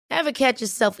Ever catch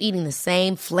yourself eating the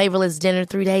same flavorless dinner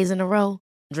 3 days in a row?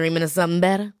 Dreaming of something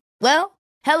better? Well,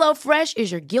 HelloFresh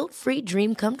is your guilt-free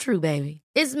dream come true, baby.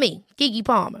 It's me, Keke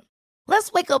Palmer.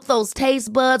 Let's wake up those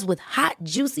taste buds with hot,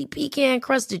 juicy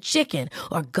pecan-crusted chicken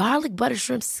or garlic butter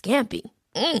shrimp scampi.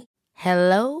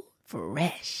 Hello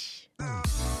Fresh.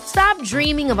 Stop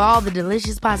dreaming of all the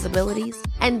delicious possibilities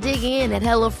and dig in at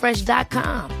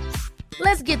HelloFresh.com.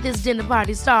 Let's get this dinner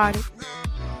party started.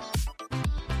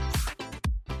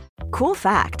 Cool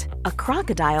fact, a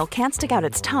crocodile can't stick out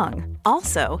its tongue.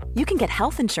 Also, you can get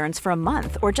health insurance for a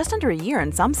month or just under a year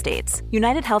in some states.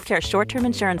 United Healthcare short-term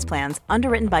insurance plans,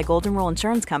 underwritten by Golden Rule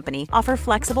Insurance Company, offer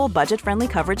flexible, budget-friendly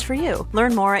coverage for you.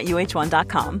 Learn more at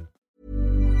uh1.com.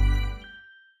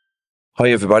 Hi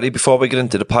everybody, before we get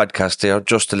into the podcast here,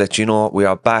 just to let you know, we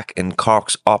are back in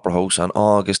Cork's Opera House on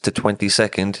August the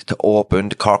 22nd to open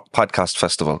the Cork Podcast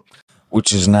Festival.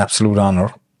 Which is an absolute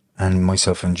honour, and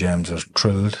myself and James are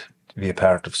thrilled to be a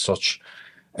part of such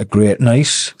a great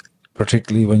night,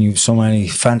 particularly when you've so many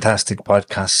fantastic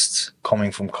podcasts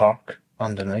coming from Cork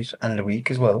on the night and the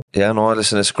week as well. Yeah, no,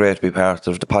 listen, it's great to be part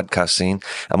of the podcast scene,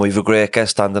 and we've a great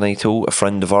guest on the night too, a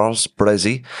friend of ours,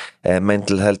 Brezzy, a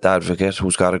mental health advocate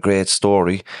who's got a great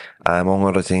story. Among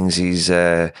other things, he's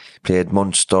played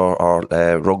Munster or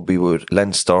rugby with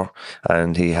Leinster,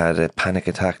 and he had a panic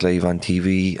attack live on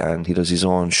TV, and he does his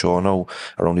own show now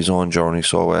around his own journey,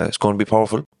 so it's going to be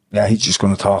powerful. Yeah, he's just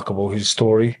going to talk about his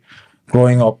story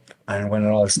growing up and when it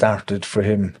all started for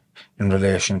him in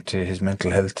relation to his mental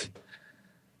health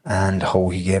and how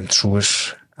he came through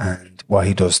it and what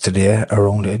he does today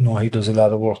around it. No, he does a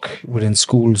lot of work within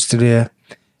schools today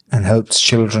and helps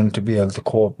children to be able to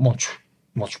cope much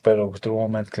better with their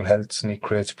own mental health, and he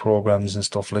creates programs and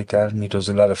stuff like that, and he does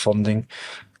a lot of funding.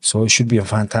 So it should be a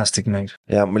fantastic night.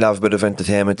 Yeah, we'll have a bit of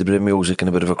entertainment, a bit of music and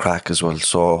a bit of a crack as well.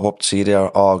 So I hope to see you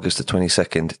there August the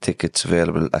 22nd. Tickets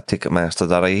available at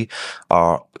ticketmaster.ie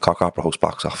or Cork Opera House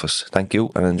box office. Thank you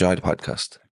and enjoy the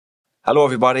podcast. Hello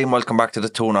everybody and welcome back to the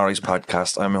Two Norries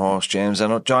podcast. I'm your host James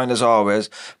and I'm joined as always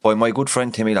by my good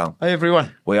friend Timmy Long. Hi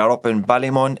everyone. We are up in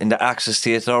Ballymun in the Access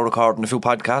Theatre recording a few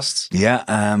podcasts.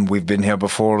 Yeah, we've been here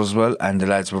before as well, and the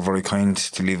lads were very kind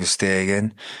to leave us stay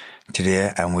again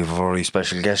today, and we've a very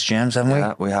special guest, James, haven't we?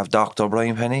 Yeah, we have Dr.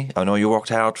 Brian Pennie. I know you worked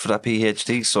hard for that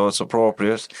PhD, so it's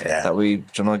appropriate that we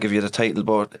give you the title,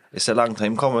 but it's a long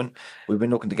time coming. We've been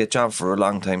looking to get John for a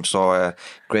long time, so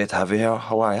great to have you here.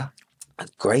 How are you?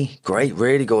 Great,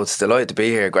 really good. It's delighted to be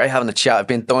here. Great having a chat. I've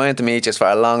been dying to meet you for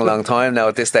a long time now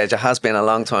at this stage. It has been a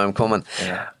long time coming.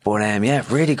 Yeah. But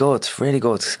really good.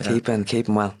 Yeah.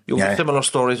 Keeping well. You have a similar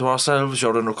story to ourselves.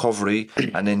 You're in recovery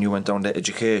and then you went down the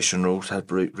education route,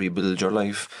 helped rebuild your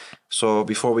life. So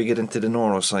before we get into the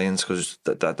neuroscience, because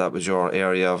that was your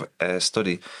area of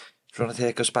study, do you want to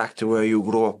take us back to where you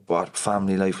grew up, what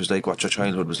family life was like, what your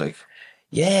childhood was like?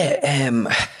 Yeah,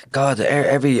 God,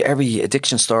 every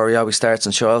addiction story always starts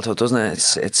in childhood, doesn't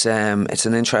it? It's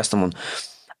an interesting one,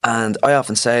 and I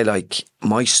often say, like,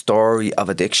 my story of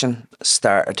addiction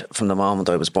started from the moment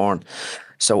I was born.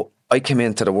 So I came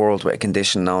into the world with a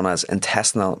condition known as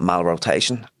intestinal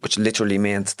malrotation, which literally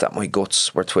meant that my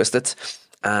guts were twisted,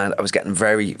 and I was getting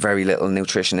very, very little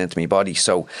nutrition into my body.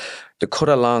 So to cut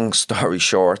a long story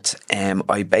short,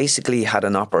 I basically had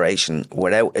an operation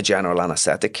without a general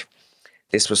anaesthetic.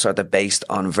 This was sort of based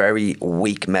on very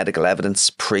weak medical evidence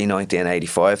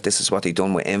pre-1985. This is what they'd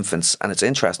done with infants. And it's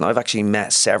interesting. I've actually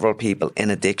met several people in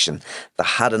addiction that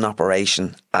had an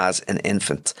operation as an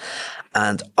infant.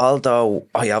 And although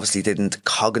I obviously didn't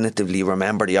cognitively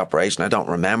remember the operation, I don't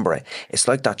remember it. It's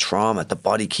like that trauma. The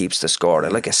body keeps the score.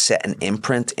 Like a set an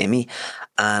imprint in me.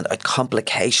 And I had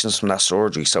complications from that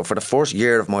surgery. So for the first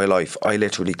year of my life, I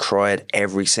literally cried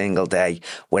every single day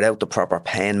without the proper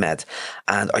pain med.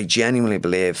 And I genuinely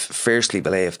fiercely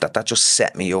believe that just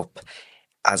set me up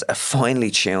as a finely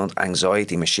tuned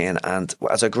anxiety machine. And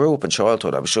as I grew up in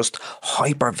childhood, I was just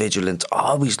hyper vigilant,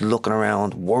 always looking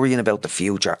around, worrying about the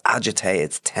future,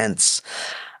 agitated, tense.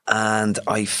 And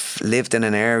I lived in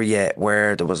an area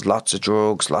where there was lots of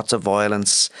drugs, lots of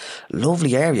violence.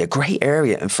 Lovely area, great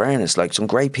area in fairness, like some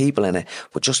great people in it,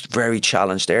 but just very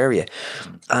challenged area.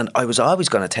 And I was always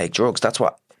going to take drugs. That's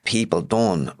what people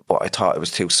done, but I thought it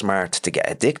was too smart to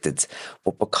get addicted.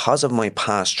 But because of my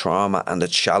past trauma and the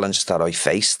challenges that I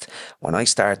faced, when I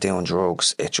started doing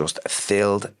drugs, it just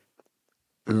felt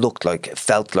like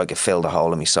it filled a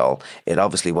hole in my soul. It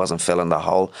obviously wasn't filling the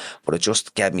hole, but it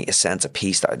just gave me a sense of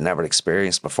peace that I'd never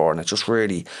experienced before, and it just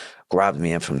really grabbed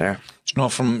me in from there. You know,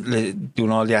 from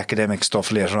doing all the academic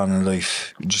stuff later on in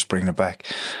life, just bringing it back,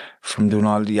 from doing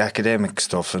all the academic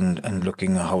stuff and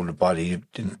looking at how the body,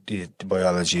 the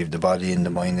biology of the body and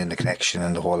the mind and the connection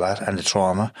and the whole lot and the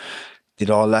trauma, did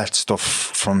all that stuff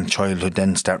from childhood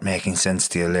then start making sense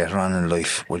to you later on in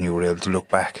life when you were able to look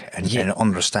back and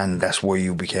understand that's why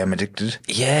you became addicted?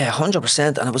 Yeah,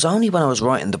 100%. And it was only when I was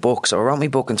writing the book. So I wrote my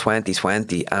book in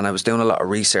 2020 and I was doing a lot of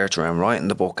research around writing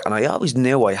the book. And I always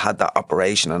knew I had that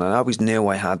operation and I always knew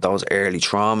I had those early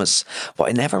traumas, but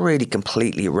I never really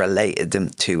completely related them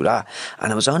to that.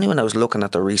 And it was only when I was looking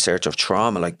at the research of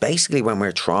trauma, like basically when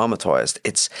we're traumatized,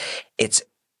 it's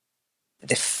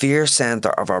the fear center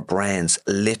of our brains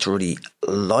literally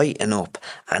lighten up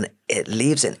and it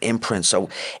leaves an imprint. So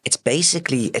it's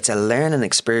a learning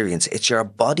experience. It's your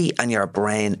body and your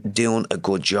brain doing a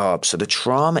good job. So the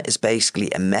trauma is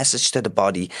basically a message to the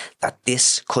body that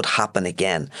this could happen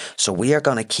again. So we are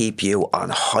going to keep you on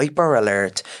hyper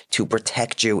alert to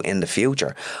protect you in the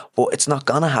future. But it's not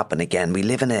going to happen again. We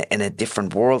live in a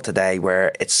different world today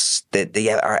where it's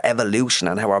our evolution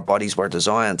and how our bodies were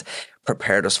designed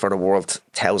prepared us for the world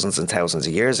thousands and thousands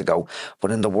of years ago. But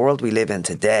in the world we live in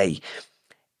today,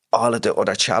 all of the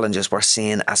other challenges we're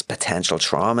seeing as potential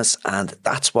traumas, and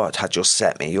that's what had just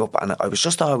set me up. And I was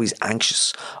just always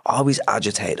anxious, always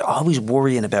agitated, always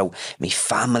worrying about me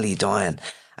family dying.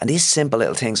 And these simple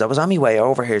little things, I was on my way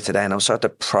over here today and I was sort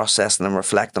of processing and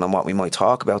reflecting on what we might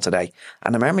talk about today.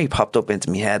 And a memory popped up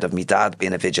into my head of my dad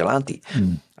being a vigilante.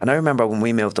 And I remember when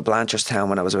we moved to Blanchardstown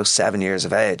when I was about 7 years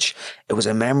of age, it was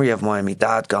a memory of mine, my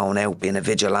dad going out being a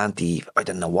vigilante. I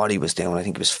didn't know what he was doing. I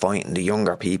think he was fighting the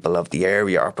younger people of the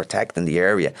area or protecting the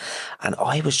area. And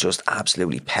I was just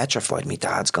absolutely petrified my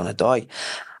dad's going to die.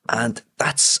 And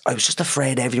I was just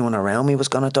afraid everyone around me was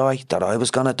going to die, that I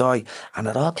was going to die. And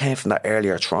it all came from that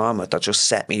earlier trauma that just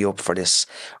set me up for this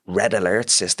red alert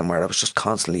system where I was just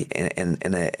constantly in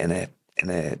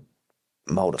a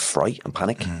mode of fright and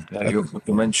panic.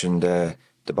 You mentioned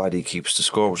The Body Keeps the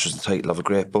Score, which is the title of a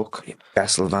great book.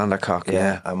 Bessel van der Kolk,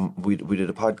 yeah. We did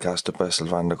a podcast of Bessel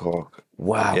van der Kolk.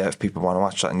 Wow. Yeah, if people want to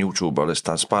watch that on YouTube or listen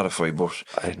on Spotify. But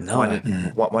I know.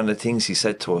 One of the things he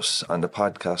said to us on the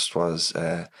podcast was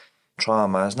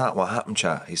trauma is not what happened,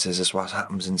 chat. He says it's what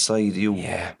happens inside you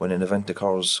when an event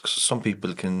occurs. 'Cause some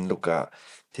people can look at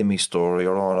Timmy's story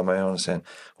or all of my own and saying,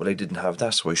 well, I didn't have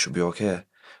that, so I should be okay.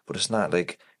 But it's not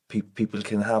like people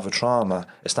can have a trauma.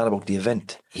 It's not about the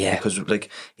event. Yeah. Because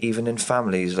like even in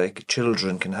families, like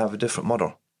children can have a different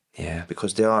mother. Yeah.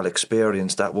 Because they all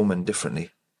experience that woman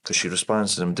differently. Because she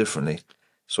responds to them differently.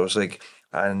 So it's like,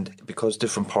 and because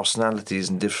different personalities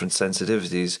and different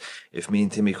sensitivities, if me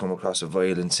and Timmy come across a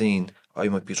violent scene, I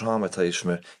might be traumatised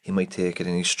from it. He might take it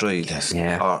in his stride. Yes.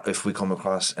 Yeah. Or if we come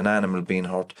across an animal being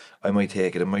hurt, I might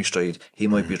take it in my stride. He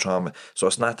might be trauma. So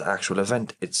it's not the actual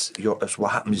event. It's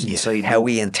what happens inside. How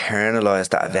we internalise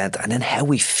that event and then how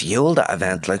we fuel that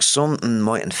event. Like something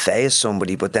mightn't faze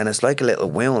somebody, but then it's like a little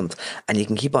wound and you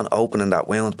can keep on opening that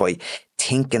wound by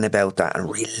thinking about that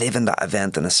and reliving that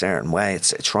event in a certain way.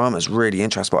 Trauma is really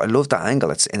interesting, but I love that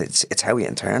angle. It's how we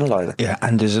internalise it. Yeah,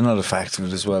 and there's another fact of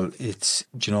it as well. It's,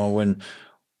 you know,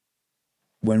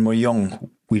 when we're young,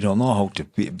 we don't know how to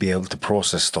be able to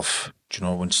process stuff. You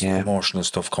know, when emotional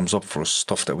stuff comes up for us,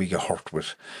 stuff that we get hurt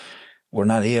with, we're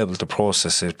not able to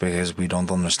process it because we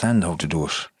don't understand how to do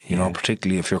it. You know,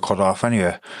 particularly if you're cut off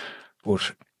anyway.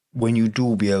 But when you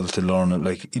do be able to learn it,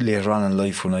 like later on in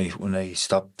life, when I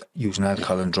stopped using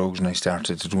alcohol and drugs and I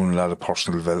started to doing a lot of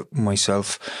personal development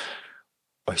myself,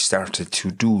 I started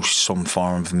to do some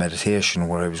form of meditation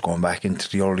where I was going back into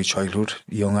the early childhood,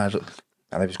 young adult,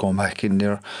 and I was going back in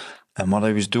there. And what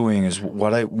I was doing is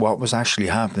what was actually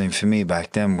happening for me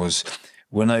back then was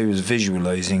when I was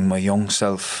visualizing my young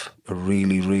self, a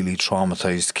really, really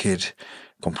traumatized kid,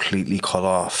 completely cut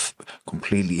off,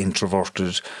 completely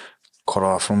introverted, cut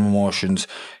off from emotions,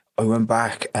 I went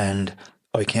back and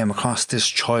I came across this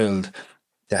child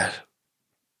that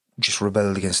just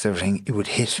rebelled against everything. It would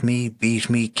hit me, beat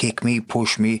me, kick me,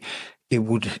 push me.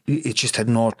 It just had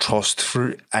no trust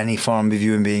for any form of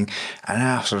human being. And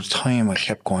after a time, I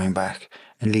kept going back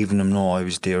and leaving them know I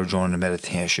was there during the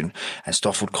meditation, and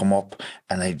stuff would come up.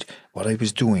 And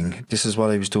this is what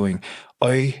I was doing.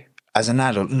 I, as an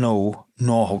adult, know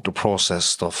how to process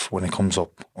stuff when it comes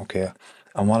up. Okay.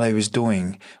 And what I was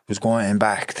doing was going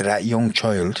back to that young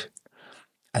child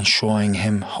and showing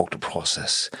him how to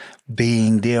process,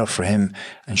 being there for him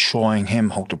and showing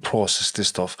him how to process this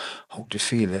stuff, how to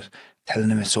feel it, telling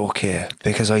him it's okay,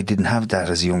 because I didn't have that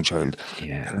as a young child.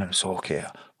 Yeah. Telling him it's okay,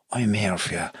 I'm here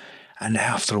for you. And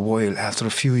after a while, after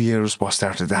a few years, what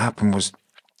started to happen was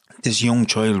this young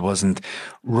child wasn't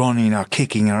running or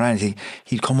kicking or anything.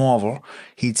 He'd come over,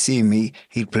 he'd see me,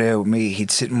 he'd play with me,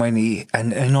 he'd sit in my knee.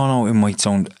 And I know it might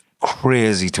sound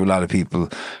crazy to a lot of people,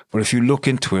 but if you look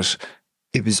into it,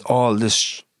 it was all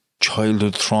this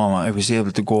childhood trauma. I was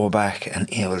able to go back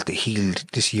and able to heal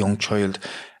this young child.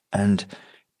 And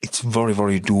it's very,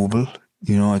 very doable.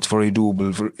 You know, it's very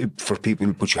doable for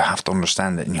people, but you have to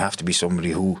understand it, and you have to be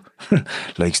somebody who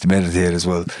likes to meditate as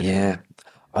well. Yeah.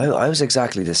 I was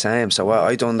exactly the same. So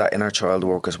I done that inner child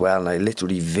work as well, and I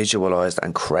literally visualised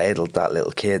and cradled that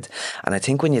little kid. And I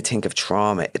think when you think of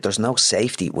trauma, there's no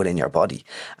safety within your body.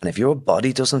 And if your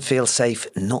body doesn't feel safe,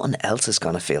 nothing else is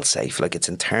going to feel safe. Like, it's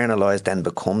internalised, then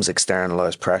becomes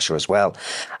externalised pressure as well.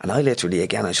 And I literally,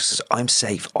 again, I just said, I'm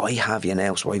safe, I have you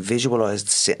now. So I visualised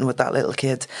sitting with that little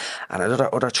kid, and I had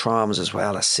other traumas as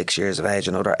well at 6 years of age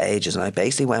and other ages. And I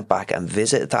basically went back and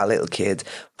visited that little kid,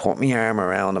 put my arm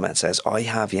around him and says, I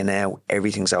have you now,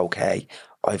 everything's okay,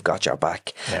 I've got your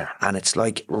back. Yeah. And it's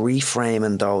like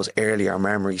reframing those earlier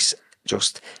memories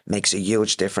just makes a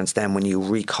huge difference. Then when you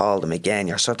recall them again,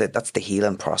 you're sort of, that's the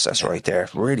healing process right there.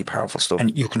 Really powerful stuff.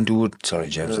 And you can do it. Sorry,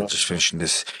 James, I'm just finishing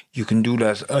this. You can do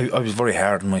that. I was very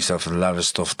hard on myself with a lot of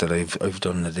stuff that I've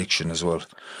done in addiction as well.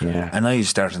 Yeah. And I was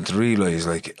starting to realise,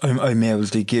 like, I'm able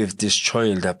to give this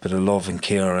child that bit of love and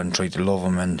care and try to love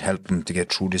him and help him to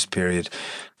get through this period.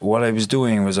 But what I was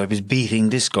doing was I was beating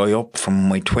this guy up from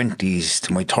my 20s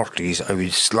to my 30s. I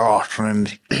was slaughtering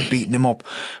him, beating him up.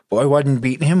 But I wasn't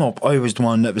beating him up. I was the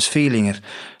one that was feeling it.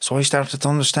 So I started to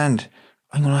understand,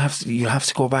 you'll have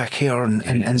to go back here. And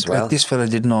well, like, this fella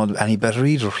didn't know any better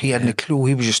either. He hadn't a clue.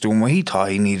 He was just doing what he thought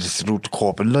he needed to do to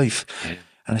cope in life. Yeah.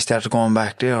 And I started going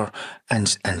back there,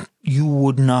 and you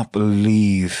would not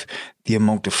believe the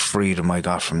amount of freedom I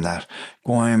got from that.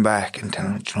 Going back and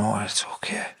telling him, you know what, it's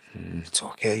okay. It's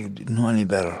okay, you didn't know any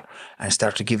better. And I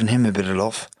started giving him a bit of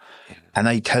love. And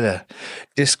I tell you,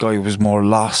 this guy was more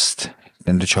lost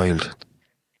than the child.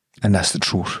 And that's the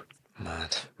truth.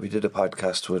 Mad. We did a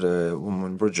podcast with a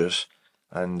woman, Bridget,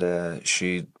 and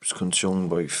she was consumed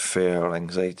by fear,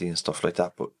 anxiety and stuff like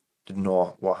that, but didn't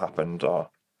know what happened, or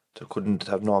they couldn't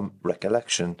have no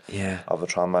recollection of a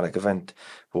traumatic event.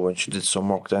 But when she did some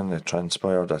work, then it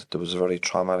transpired that there was a very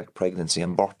traumatic pregnancy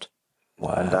and birth.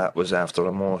 Wow. And that was after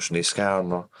emotionally scarring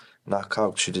her, knocked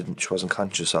out. She wasn't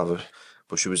conscious of it,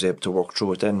 but she was able to work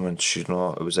through it then when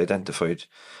it was identified.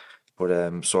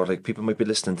 But so, like, people might be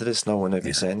listening to this now and they'd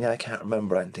be saying, I can't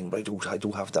remember anything, but I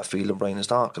do have that feeling Brian is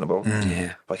talking about.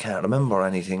 But I can't remember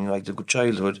anything like the good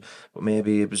childhood, but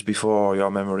maybe it was before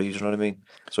your memories, you know what I mean?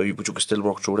 So but you can still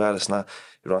work through that. It's not,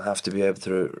 you don't have to be able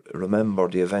to remember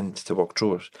the event to work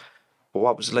through it. But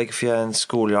what was it like if you're in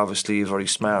school? You're obviously very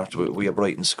smart. Were you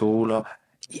bright in school? Or?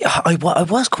 Yeah, I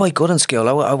was quite good in school.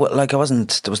 I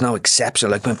wasn't, there was no exception.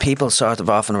 Like, when people sort of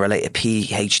often relate a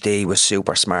PhD with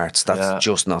super smarts, that's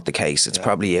just not the case. It's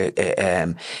probably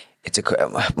I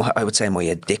would say my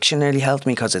addiction nearly helped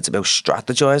me, because it's about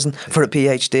strategizing for a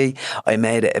PhD. I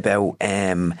made it about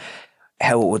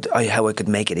how I could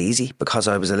make it easy because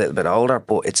I was a little bit older,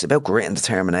 but it's about grit and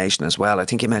determination as well. I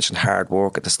think you mentioned hard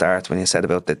work at the start when you said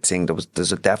about the thing.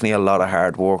 There's definitely a lot of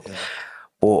hard work,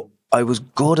 but I was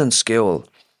good in school.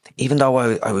 Even though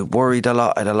I worried a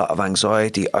lot, I had a lot of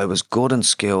anxiety, I was good in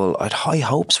school. I had high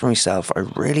hopes for myself. I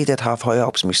really did have high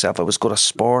hopes for myself. I was good at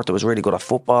sport. I was really good at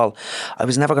football. I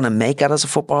was never going to make it as a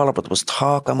footballer, but there was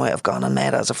talk I might have gone and made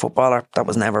it as a footballer. That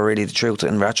was never really the truth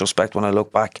in retrospect when I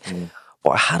look back.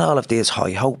 But I had all of these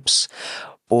high hopes.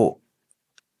 But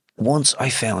once I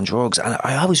found drugs, and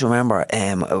I always remember,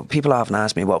 people often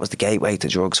ask me what was the gateway to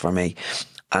drugs for me.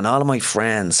 And all of my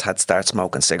friends had started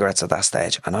smoking cigarettes at that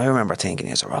stage. And I remember thinking,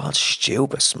 they're all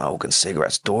stupid, smoking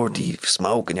cigarettes, dirty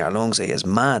smoke in your lungs, he is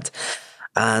mad.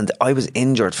 And I was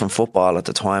injured from football at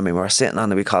the time. We were sitting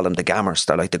on, we call them the gammers.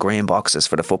 They're like the green boxes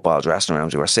for the football dressing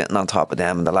rooms. We were sitting on top of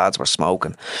them and the lads were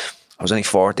smoking. I was only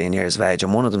 14 years of age,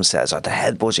 and one of them says, the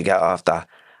head buzz you get off that.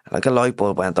 Like a light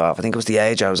bulb went off. I think it was the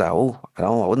age I was at. I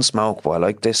wouldn't smoke, but I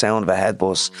like the sound of a head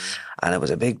buzz. And it was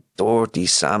a big, dirty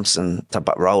Samson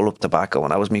roll-up tobacco,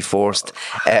 and that was my first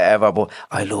ever. But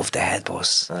I loved the head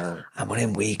buzz. And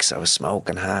within weeks, I was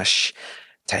smoking hash,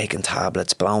 taking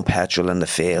tablets, blowing petrol in the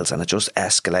fields, and it just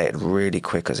escalated really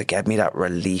quick because it gave me that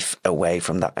relief away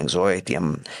from that anxiety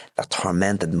and that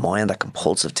tormented mind, that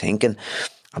compulsive thinking.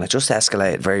 And it just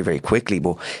escalated very, very quickly,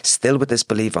 but still with this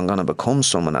belief I'm going to become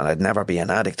someone and I'd never be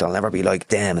an addict. I'll never be like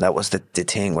them. That was the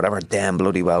thing, whatever them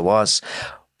bloody well was.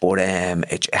 But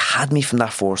it had me from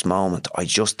that first moment. I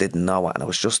just didn't know it, and it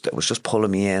was just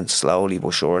pulling me in slowly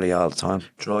but surely all the time.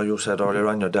 Do you know, you said earlier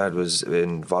on your dad was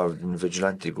involved in a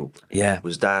vigilante group. Yeah.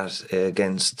 Was that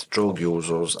against drug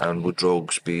users, and would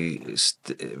drugs be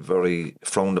very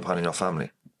frowned upon in your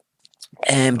family?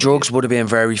 Drugs would have been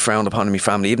very frowned upon in my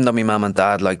family, even though my mum and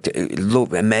dad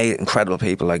made incredible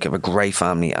people, like have a great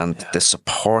family, and the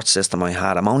support system I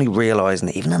had. I'm only realising,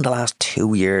 even in the last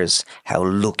 2 years, how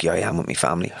lucky I am with my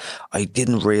family. I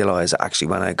didn't realise actually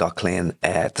when I got clean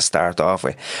to start off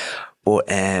with, but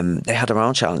they had their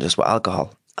own challenges with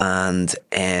alcohol, and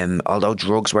although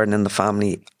drugs weren't in the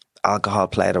family, alcohol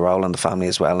played a role in the family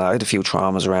as well. Now, I had a few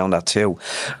traumas around that too,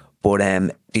 but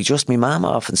my mum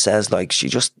often says, like, she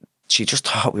just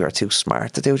thought we were too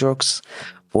smart to do drugs,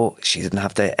 but she didn't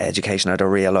have the education or the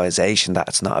realisation that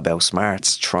it's not about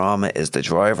smarts. Trauma is the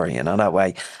driver, that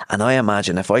way. And I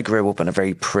imagine if I grew up in a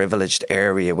very privileged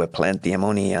area with plenty of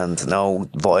money and no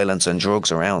violence and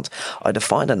drugs around, I'd have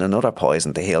found another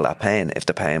poison to heal that pain if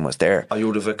the pain was there. Or you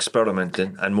would have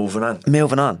experimented and moving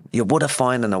on. You would have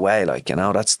found a way,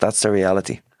 that's the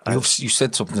reality. You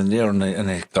said something there, and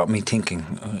it got me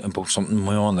thinking about something in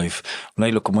my own life. When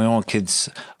I look at my own kids,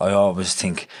 I always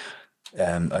think,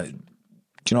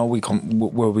 we come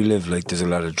where we live, like there's a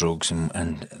lot of drugs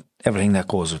and everything that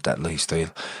goes with that lifestyle.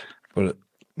 But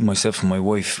myself and my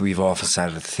wife, we've often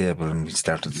sat at the table and we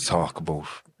started to talk about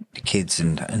the kids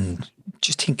and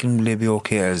just thinking, will they be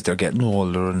okay as they're getting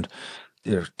older, and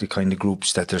they're the kind of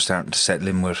groups that they're starting to settle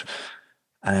in with,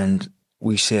 and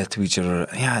we say to each other,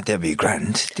 yeah, they'll be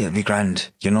grand. They'll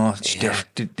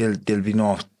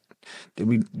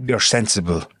they're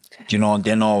sensible. They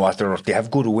know what they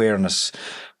have good awareness.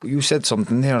 But you said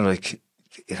something there, like,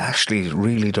 it actually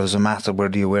really doesn't matter where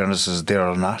the awareness is there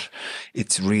or not.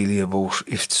 It's really about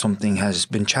if something has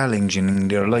been challenging in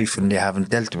their life and they haven't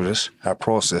dealt with it or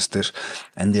processed it,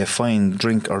 and they find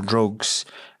drink or drugs,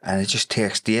 and it just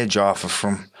takes the edge off it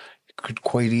from. Could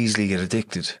quite easily get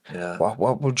addicted. Yeah.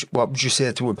 What would you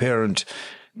say to a parent,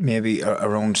 maybe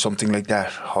around something like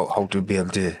that? How to be able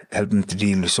to help them to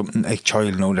deal with something like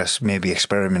child now that's maybe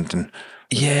experimenting?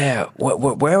 Yeah,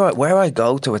 where I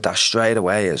go to with that straight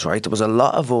away is, right, there was a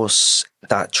lot of us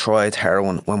that tried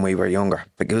heroin when we were younger.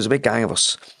 Like, it was a big gang of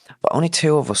us, but only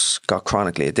 2 of us got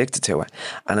chronically addicted to it,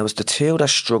 and it was the 2 that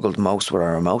struggled most with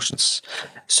our emotions.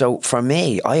 So for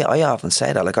me, I often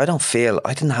say that, like,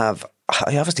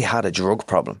 I obviously had a drug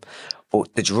problem,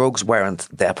 but the drugs weren't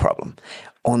their problem.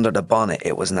 Under the bonnet,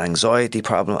 it was an anxiety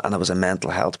problem and it was a mental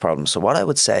health problem. So what I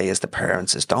would say is the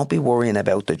parents is, don't be worrying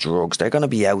about the drugs. They're going to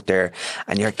be out there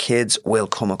and your kids will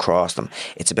come across them.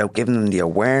 It's about giving them the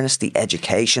awareness, the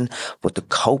education, but the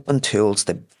coping tools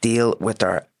to deal with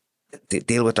our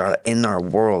inner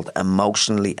world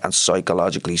emotionally and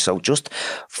psychologically. So just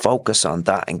focus on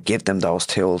that and give them those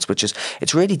tools,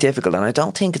 it's really difficult. And I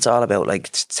don't think it's all about like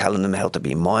telling them how to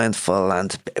be mindful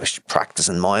and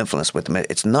practicing mindfulness with them.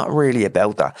 It's not really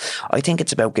about that. I think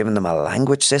it's about giving them a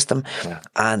language system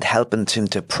and helping them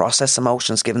to process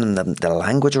emotions, giving them the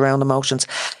language around emotions.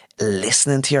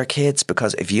 Listening to your kids,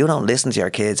 because if you don't listen to your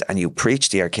kids and you preach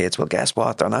to your kids, well, guess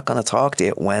what? They're not going to talk to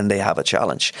you when they have a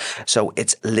challenge. So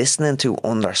it's listening to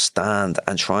understand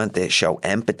and trying to show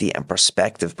empathy and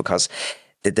perspective, because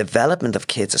the development of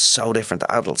kids is so different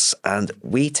to adults, and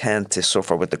we tend to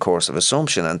suffer with the course of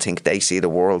assumption and think they see the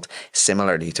world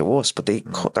similarly to us, but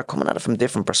they're coming at it from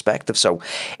different perspectives. So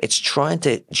it's trying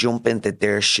to jump into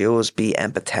their shoes, be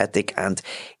empathetic, and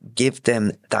give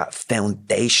them that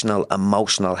foundational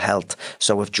emotional health.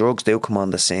 So if drugs do come on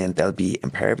the scene, they'll be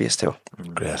impervious to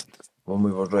it. Great. When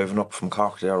we were driving up from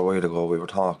Cork there a while ago, we were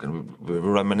talking, we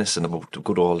were reminiscing about the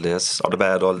good old days, or the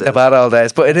bad old days. The bad old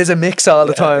days, but it is a mix all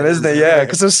the time, isn't it? Yeah,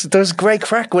 because there's great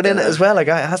crack within it as well, like,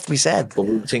 it has to be said. But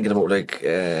we were thinking about, like,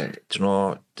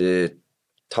 the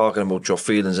talking about your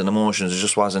feelings and emotions, it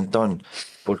just wasn't done.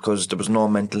 But because there was no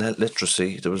mental health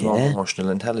literacy, there was no emotional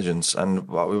intelligence, and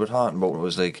what we were talking about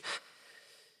was, like,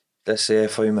 let's say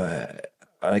if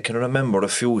I can remember a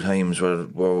few times where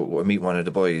I meet one of the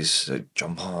boys, like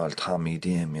John Paul, Tommy,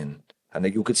 Damien, and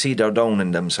like, you could see they're down in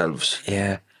themselves.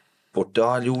 Yeah. But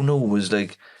all you knew was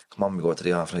like, come on, we go to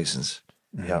the off licence.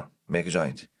 Yeah, make a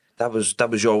joint. That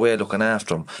was your way of looking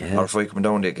after them. Yeah. Or if I come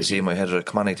down there, you can see in my head,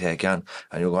 come on, I take you on,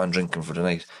 and you'll go on drinking for the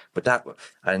night. But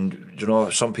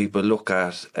some people look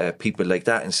at people like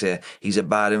that and say he's a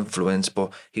bad influence,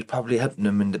 but he's probably helping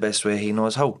them in the best way he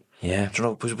knows how. Yeah.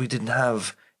 Because we didn't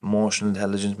have emotional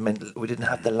intelligence, we didn't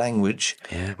have the language,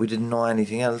 we didn't know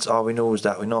anything else. All we know is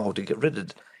that we know how to get rid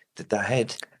of that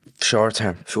head. Short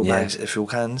term. A few bags, a few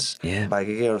cans, a bag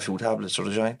of gear, a few tablets or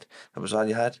a joint. That was all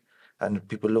you had. And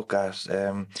people look at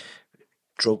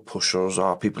drug pushers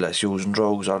or people that's using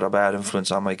drugs or they're bad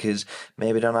influence on my kids.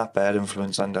 Maybe they're not bad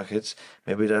influence on their kids.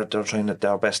 Maybe they're trying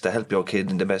their best to help your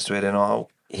kid in the best way they know how.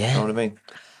 Yeah. You know what I mean?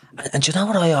 And do you know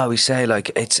what I always say?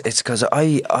 Like it's because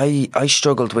I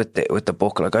struggled with the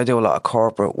book. Like I do a lot of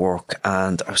corporate work,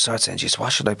 and I started saying, "Geez,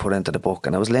 what should I put into the book?"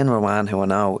 And it was Lynn Rowan, who I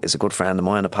know is a good friend of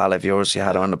mine, a pal of yours. You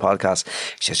had her on the podcast.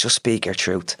 She says, "Just speak your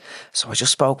truth." So I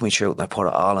just spoke my truth, and I put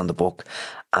it all in the book.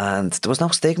 And there was no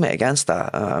stigma against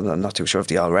that. I'm not too sure if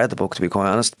they all read the book, to be quite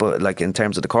honest. But like in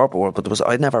terms of the corporate world, but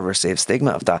I'd never received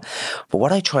stigma of that. But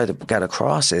what I try to get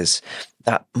across is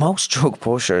that most drug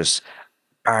pushers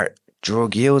are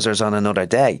drug users on another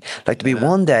day. Like to be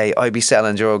one day I'd be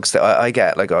selling drugs that I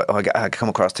get, like I come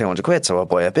across 200 quid, so I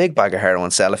buy a big bag of heroin,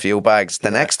 sell a few bags.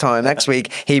 The next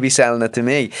week he'd be selling it to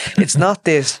me. It's not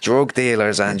this drug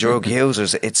dealers and drug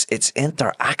users, it's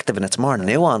interactive and it's more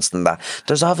nuanced than that.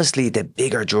 There's obviously the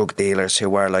bigger drug dealers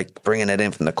who are like bringing it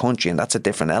in from the country, and that's a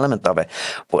different element of it,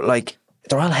 but like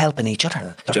they're all helping each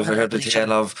other. Did you ever heard the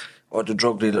tale of the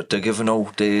drug dealer, they're giving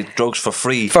out the drugs for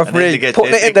free. Putting it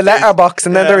in the letterbox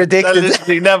and then they're addicted. That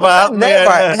literally never happened.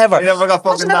 Never. You never got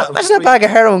fucking that. Imagine a bag of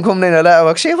heroin coming in a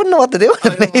letterbox. You wouldn't know what to do with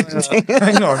it.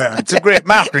 I know that. It's a great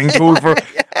marketing tool for.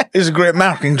 It's a great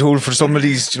marketing tool for some of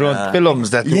these, films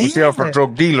that they would there for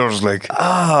drug dealers. Like,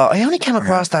 I only came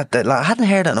across that. Like, I hadn't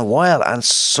heard it in a while, and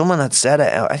someone had said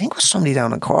it. I think it was somebody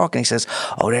down in Cork, and he says,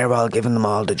 "Oh, they're all giving them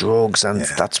all the drugs, and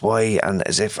that's why." And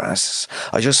as if I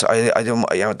don't,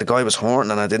 the guy was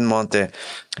haunting, and I didn't want to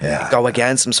go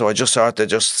against him, so I just sort of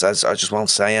just says, "I just won't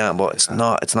say it," but it's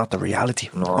not the reality.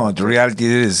 No, the reality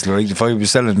is, like, if I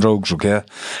was selling drugs, okay,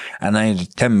 and I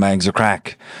had 10 bags of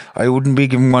crack, I wouldn't be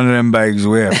giving one of them bags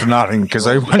away for nothing, because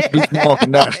I wouldn't be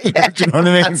smoking that. Do you know what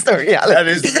I mean? That's the reality. That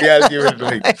is the reality of it.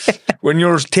 Like, when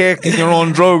you're taking your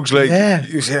own drugs, like,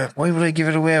 you say, why would I give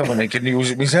it away when I can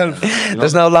use it myself?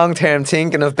 There's no long-term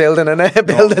thinking of building a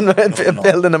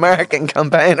marketing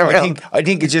campaign around. I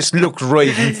think it just looked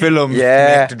right in film to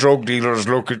make the drug dealers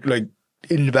look at, like,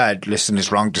 in the bad. Listen,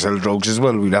 it's wrong to sell drugs as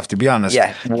well. We'll have to be honest.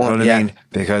 Yeah, you know what I mean?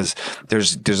 Because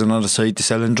there's another side to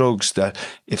selling drugs, that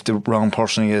if the wrong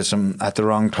person gets them at the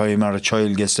wrong time, or a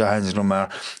child gets their hands on them, or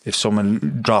if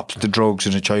someone drops the drugs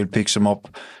and a child picks them up,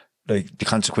 like, the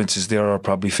consequences there are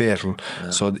probably fatal.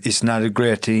 So it's not a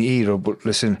great thing either. But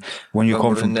listen, when you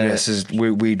come from places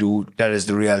we do, that is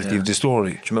the reality of the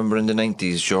story. Do you remember in the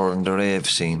 90s during the rave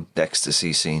scene, the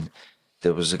ecstasy scene,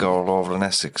 there was a girl over in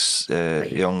Essex, a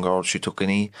young girl, she took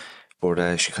an E,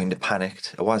 but she kind of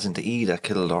panicked. It wasn't the E that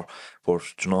killed her, but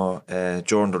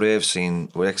during the rave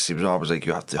scene with ecstasy, it was always like,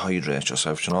 you have to hydrate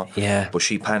yourself, Yeah. But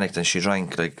she panicked and she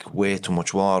drank like way too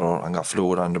much water and got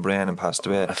fluid on the brain and passed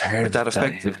away. I've heard but that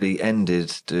effectively ended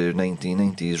the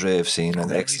 1990s rave scene and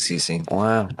the ecstasy scene.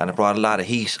 Wow. And it brought a lot of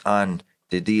heat on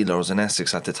the dealers in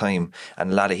Essex at the time,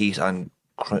 and a lot of heat on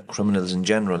criminals in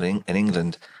general in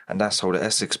England, and that's how the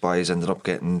Essex boys ended up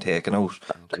getting taken out.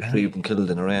 Three of them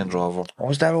killed in a Range Rover.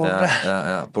 Was that over there?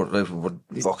 Yeah. But like,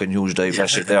 with fucking huge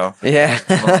diversion there. Yeah.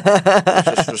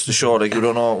 It's just to show, like, you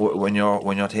don't know when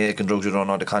you're taking drugs, you don't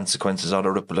know the consequences or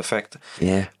the ripple effect.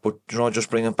 Yeah. But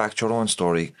just bringing back to your own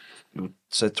story, you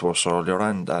said to us earlier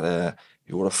on that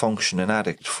you were a functioning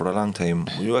addict for a long time.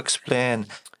 Will you explain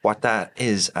what that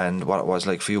is and what it was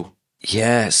like for you?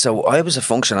 Yeah, so I was a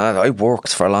functional addict. I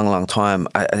worked for a long, long time.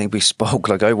 I think we spoke,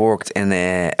 like, I worked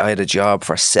I had a job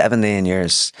for 17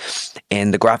 years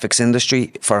in the graphics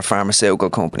industry for a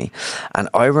pharmaceutical company. And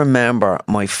I remember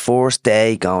my first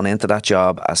day going into that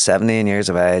job at 17 years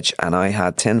of age, and I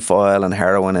had tin foil and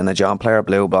heroin in a John Player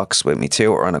blue box with me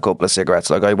tutor and a couple of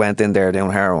cigarettes. Like, I went in there doing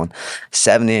heroin.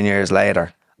 17 years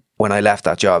later, when I left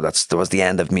that job, that was the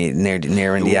end of me, nearing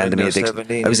the end of me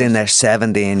addiction. I was in there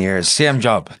 17 years. Same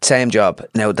job.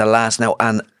 Now,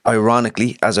 and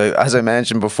ironically, as I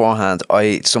mentioned beforehand,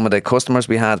 some of the customers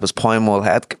we had was Pinewood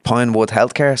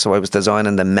Healthcare, so I was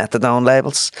designing the methadone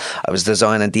labels. I was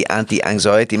designing the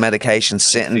anti-anxiety medication,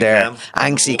 sitting there,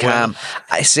 Anxicam.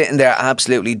 I sitting there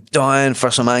absolutely dying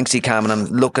for some Anxicam, and I'm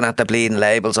looking at the bleeding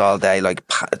labels all day, like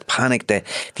panic,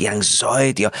 the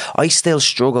anxiety. I still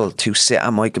struggle to sit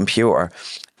at my computer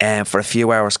for a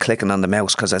few hours clicking on the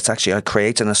mouse, because I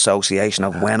create an association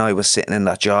of when I was sitting in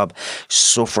that job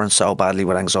suffering so badly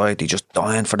with anxiety, just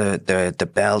dying for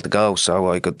the bell to go so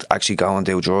I could actually go and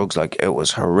do drugs. Like, it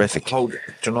was horrific. Do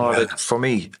you know that for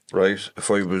me, right,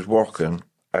 if I was working,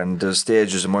 and there's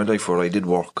stages in my life where I did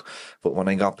work, but when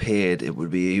I got paid it would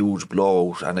be a huge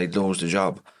blowout and I'd lose the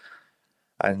job.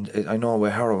 And I know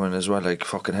with heroin as well, like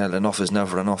fucking hell, enough is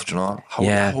never enough, do you know?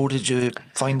 How did you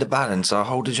find the balance, or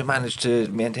how did you manage to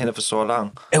maintain it for so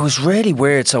long? It was really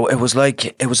weird. So it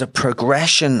was a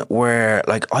progression where,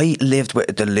 like, I lived with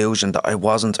a delusion that I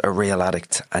wasn't a real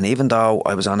addict. And even though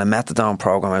I was on a methadone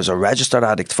program, I was a registered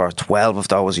addict for 12 of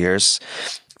those years.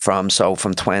 From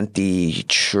 22,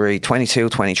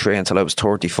 23 until I was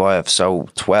 35. So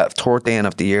 13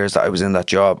 of the years that I was in that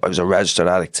job, I was a registered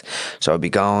addict. So I'd be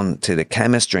going to the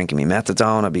chemist, drinking me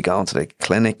methadone. I'd be going to the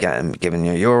clinic and giving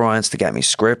you urines to get me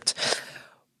script.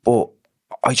 But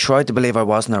I tried to believe I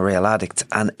wasn't a real addict.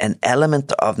 And an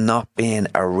element of not being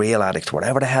a real addict,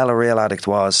 whatever the hell a real addict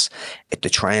was,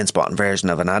 the train spotting version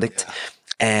of an addict,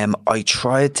 I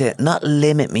tried to not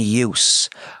limit my use,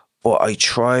 but I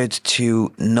tried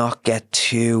to not get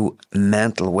too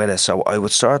mental with it. So I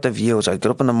would sort of use, I'd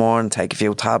get up in the morning, take a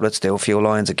few tablets, do a few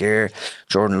lines of gear.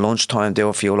 During lunchtime, do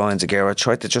a few lines of gear. I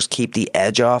tried to just keep the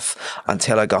edge off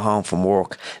until I got home from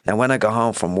work. Now, when I got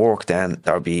home from work, then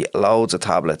there'd be loads of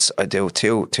tablets. I do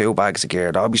two bags of gear.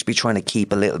 I'd always be trying to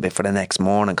keep a little bit for the next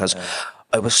morning because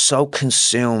I was so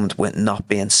consumed with not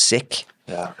being sick.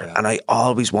 Yeah. And I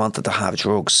always wanted to have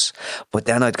drugs, but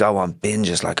then I'd go on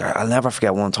binges. Like, I'll never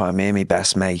forget one time, me and my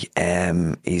best mate,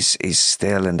 he's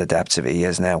still in the depths of it, he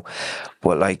is now,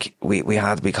 but like we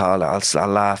called it, I'll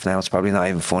laugh now, it's probably not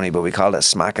even funny, but we called it a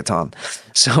smackathon.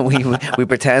 So we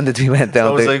pretended we went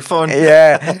down. Sounds like fun.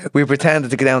 Yeah, we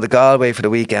pretended to go down to Galway for the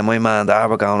weekend. My man and Dad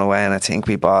were going away, and I think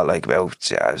we bought like about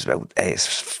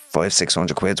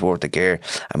 500-600 quid's worth of gear,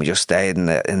 and we just stayed in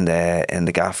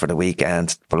the gaff for the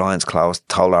weekend. Blinds closed,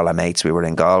 told all our mates we were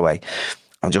in Galway,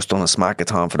 and just done a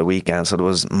smackathon for the weekend. So there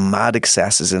was mad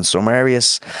excesses in some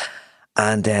areas,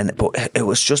 and then but it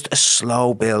was just a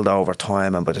slow build over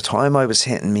time. And by the time I was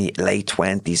hitting me late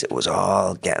 20s, it was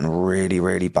all getting really,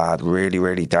 really bad, really,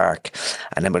 really dark.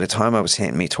 And then by the time I was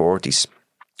hitting me 30s,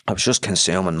 I was just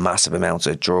consuming massive amounts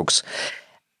of drugs.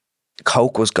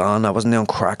 Coke was gone. I wasn't doing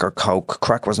crack or coke.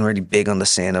 Crack wasn't really big on the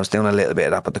scene. I was doing a little bit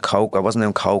of that, but the coke, I wasn't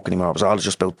doing coke anymore. It was all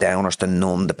just about downers to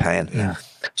numb the pain. Yeah.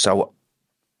 So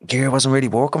gear wasn't really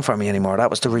working for me anymore. That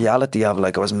was the reality of,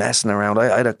 like, I was messing around.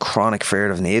 I had a chronic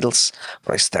fear of needles,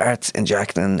 but I started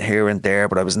injecting here and there,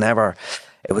 but it was never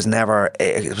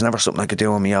something I could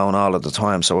do on my own all of the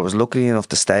time. So I was lucky enough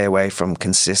to stay away from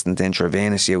consistent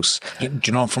intravenous use. Do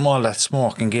you know, from all that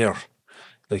smoke and gear,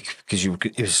 like, because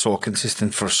it was so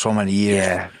consistent for so many years.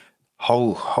 Yeah.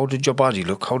 How did your body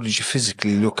look? How did you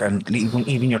physically look? And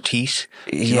even your teeth?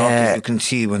 You know, 'cause Yeah. you can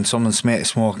see when someone's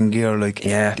smoking gear, like,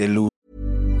 Yeah. they lose.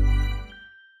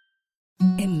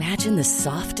 Imagine the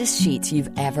softest sheets you've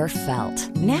ever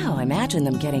felt. Now imagine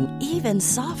them getting even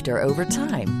softer over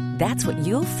time. That's what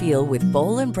you'll feel with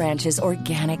Boll & Branch's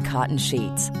organic cotton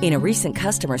sheets. In a recent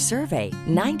customer survey,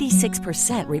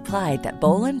 96% replied that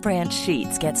Boll & Branch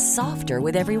sheets get softer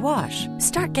with every wash.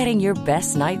 Start getting your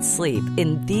best night's sleep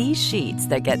in these sheets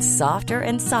that get softer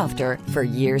and softer for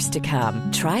years to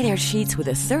come. Try their sheets with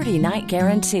a 30-night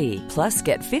guarantee. Plus,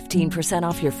 get 15%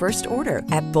 off your first order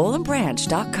at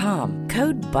bollandbranch.com.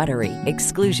 Code BUTTERY.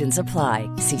 Exclusions apply.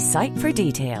 See site for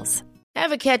details.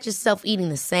 Ever catch yourself eating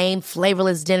the same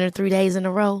flavorless dinner 3 days in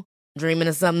a row? Dreaming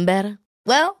of something better?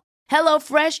 Well,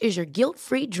 HelloFresh is your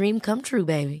guilt-free dream come true,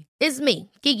 baby. It's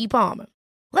me, Keke Palmer.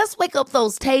 Let's wake up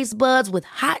those taste buds with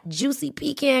hot, juicy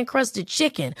pecan-crusted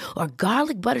chicken or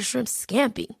garlic butter shrimp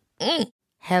scampi.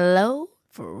 Hello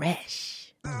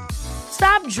Fresh.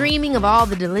 Stop dreaming of all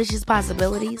the delicious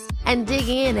possibilities and dig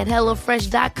in at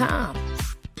HelloFresh.com.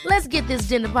 Let's get this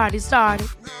dinner party started.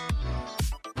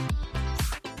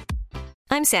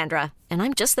 I'm Sandra, and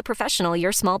I'm just the professional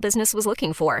your small business was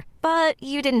looking for. But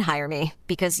you didn't hire me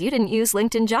because you didn't use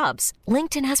LinkedIn Jobs.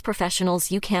 LinkedIn has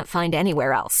professionals you can't find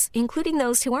anywhere else, including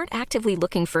those who aren't actively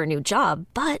looking for a new job,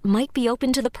 but might be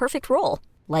open to the perfect role,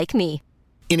 like me.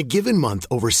 In a given month,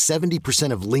 over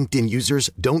 70% of LinkedIn users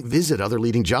don't visit other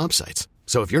leading job sites.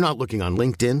 So if you're not looking on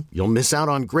LinkedIn, you'll miss out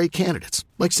on great candidates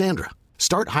like Sandra.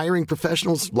 Start hiring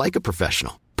professionals like a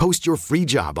professional. Post your free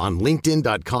job on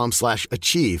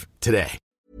linkedin.com/achieve today.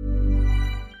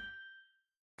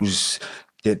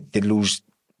 They lose,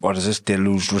 what is this? They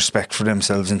lose respect for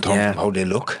themselves in terms of how they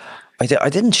look. I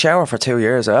didn't shower for 2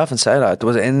 years. I often say that. There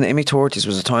was in my 30s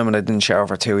was a time when I didn't shower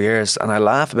for 2 years, and I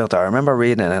laugh about that. I remember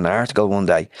reading in an article one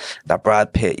day that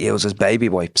Brad Pitt uses baby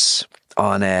wipes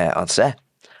on set.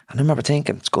 And I remember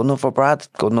thinking, it's good enough for Brad,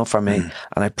 good enough for me.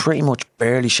 And I pretty much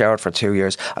barely showered for 2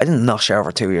 years. I didn't not shower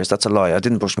for 2 years, that's a lie. I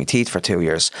didn't brush my teeth for 2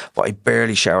 years, but I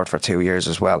barely showered for 2 years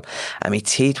as well. And my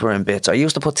teeth were in bits. I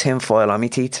used to put tin foil on my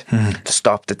teeth to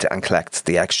stop and collect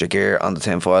the extra gear on the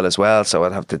tin foil as well. So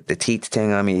I'd have the teeth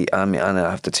thing on me and I'd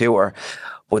have the tutor.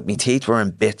 But my teeth were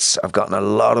in bits. I've gotten a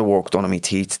lot of work done on my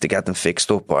teeth to get them fixed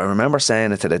up. But I remember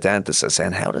saying it to the dentist,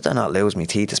 saying, how did I not lose my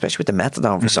teeth, especially with the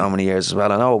methadone for so many years as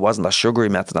well. I know it wasn't the sugary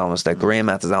methadone, it was the green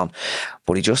methadone.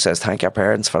 But he just says, thank your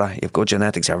parents for that. You have good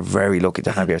genetics. You're very lucky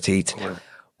to have your teeth.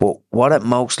 But what it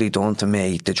mostly done to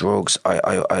me, the drugs,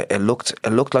 it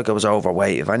looked like I was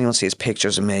overweight. If anyone sees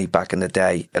pictures of me back in the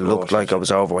day, it looked like I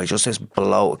was overweight. Just this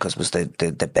bloat, because it was the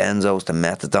benzos, the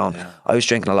methadone. Yeah. I was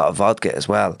drinking a lot of vodka as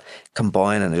well,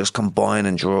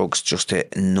 combining drugs just to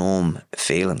numb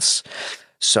feelings.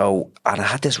 So, and I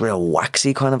had this real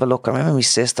waxy kind of a look. I remember my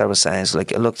sister was saying, it's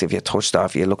like, it looked, if you touched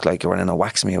off, you looked like you were in a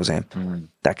wax museum.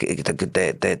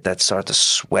 That sort of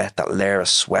sweat, that layer of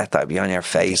sweat that'd be on your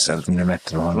face. And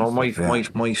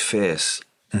my face,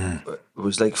 it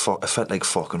was like, it felt like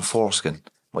fucking foreskin.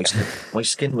 My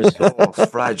skin was so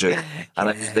fragile, and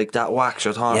it was like that wax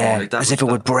you're talking about, like that, as if it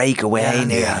would break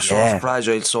away. So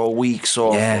fragile, so weak,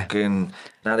 so fucking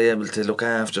not able to look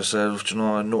after yourself. You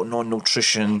know, no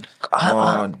nutrition,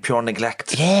 pure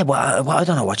neglect. Yeah, well, I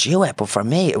don't know what you ate, but for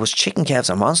me, it was chicken calves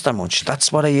and Monster Munch.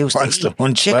 That's what I used to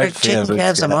eat. Chicken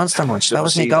calves and Monster Munch. That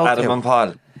was my go-to. Adam and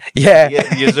Paul. Yeah.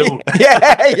 You do.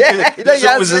 yeah.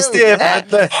 It was a step at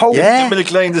the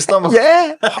milk line, the stomach.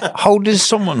 Yeah. How does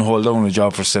someone hold down a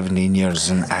job for 17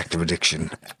 years in active addiction?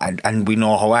 And we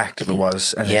know how active it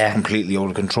was, and it's completely out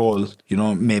of control. You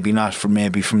know, maybe from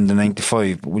the 9 to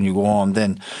 5, but when you go home,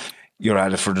 then you're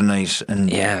at it for the night,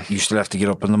 and you still have to get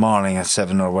up in the morning at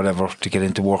 7 or whatever to get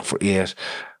into work for 8.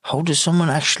 How does someone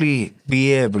actually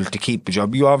be able to keep a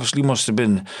job? You obviously must have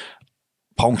been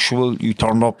punctual, you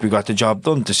turned up, you got the job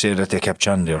done, to say that they kept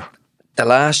you on there. The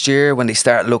last year when they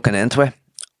started looking into it,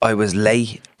 I was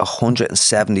late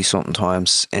 170 something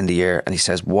times in the year, and he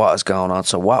says, what is going on?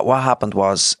 So what happened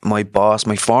was, my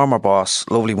former boss,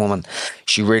 lovely woman,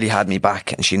 she really had me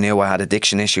back, and she knew I had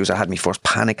addiction issues. I had my first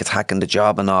panic attack in the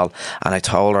job and all, and I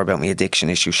told her about my addiction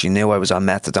issues. She knew I was on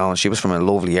methadone. She was from a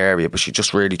lovely area, but she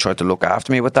just really tried to look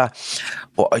after me with that.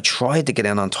 But I tried to get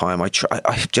in on time. Do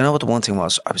you know what the one thing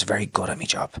was? I was very good at my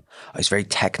job. I was very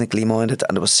technically minded,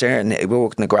 and there was we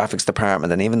worked in the graphics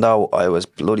department, and even though I was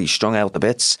bloody strung out the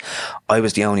bits, I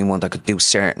was the only one that could do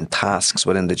certain tasks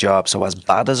within the job. So as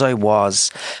bad as I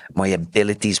was, my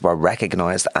abilities were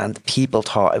recognised, and people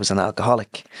thought I was an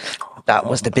alcoholic. That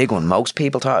was the big one. Most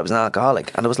people thought I was an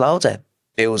alcoholic, and there was loads of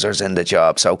boozers in the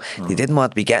job. So they didn't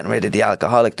want to be getting rid of the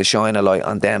alcoholic to shine a light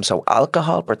on them. So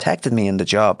alcohol protected me in the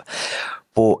job.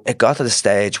 But it got to the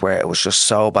stage where it was just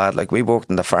so bad. Like, we worked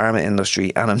in the pharma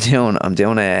industry, and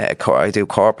I do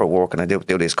corporate work, and I do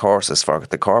these courses for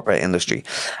the corporate industry,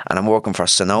 and I'm working for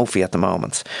Sanofi at the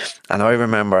moment. And I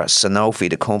remember Sanofi,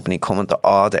 the company, coming to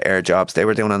audit our jobs. They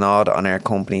were doing an audit on our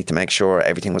company to make sure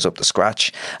everything was up to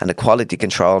scratch. And the quality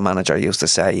control manager used to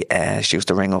say, she used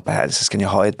to ring up ahead and says, can you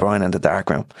hide Brian in the dark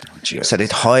room? So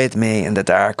they'd hide me in the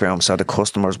dark room so the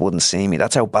customers wouldn't see me.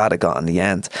 That's how bad it got in the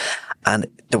end. And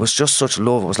there was just such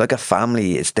love. It was like a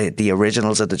family. It's the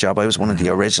originals of the job. I was one of the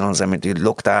originals. I mean, they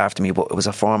looked after me, but it was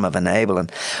a form of enabling.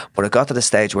 But it got to the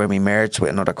stage where we merged with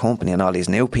another company, and all these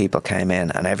new people came in,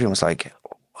 and everyone was like,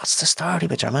 what's the story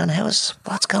with your man?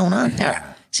 What's going on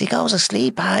there? So he goes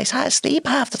asleep. He's asleep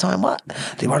half the time. What?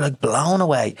 They were like blown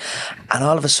away. And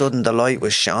all of a sudden the light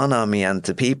was shone on me, and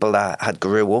the people that had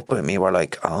grew up with me were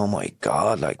like, oh my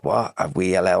God, like, what have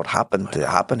we allowed to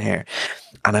happen here?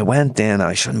 And I went in,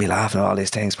 I shouldn't be laughing at all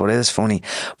these things, but it is funny.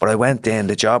 But I went in,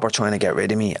 the job were trying to get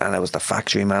rid of me, and I was the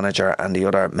factory manager and the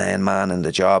other main man in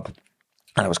the job.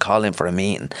 And I was called in for a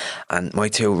meeting, and my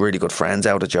two really good friends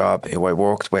out of job who I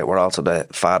worked with were also the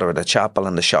father of the chapel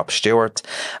and the shop steward.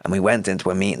 And we went into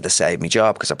a meeting to save my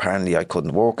job, because apparently I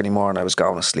couldn't work anymore and I was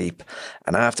going to sleep.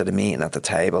 And after the meeting at the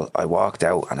table, I walked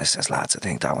out and I says, lads, I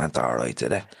think that went all right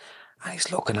today. And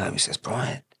he's looking at me, he says,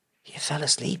 Brian, you fell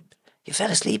asleep. You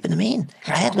fell asleep in the meeting.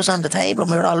 Your head was on the table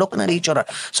and we were all looking at each other.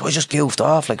 So I just goofed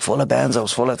off, like full of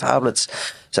benzos, full of tablets.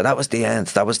 So that was the end.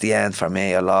 That was the end for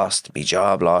me. I lost my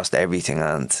job, lost everything,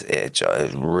 and it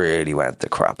really went to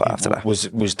crap after that. Was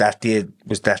that the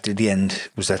end?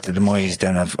 Was that the demise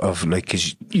then of like,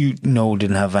 because you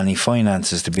didn't have any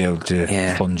finances to be able to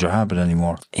fund your habit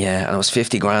anymore? Yeah, and I was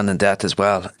 50 grand in debt as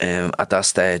well at that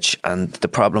stage. And the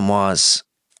problem was,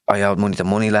 I owed money to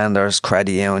money lenders,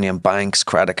 credit union, banks,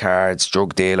 credit cards,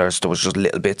 drug dealers. There was just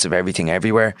little bits of everything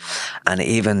everywhere. And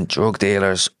even drug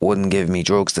dealers wouldn't give me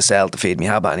drugs to sell to feed me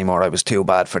habit anymore. I was too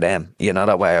bad for them. You know,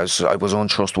 that way I was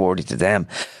untrustworthy to them.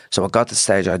 So I got to the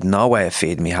stage I had no way of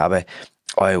feeding me habit.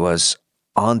 I was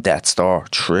on death's door,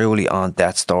 truly on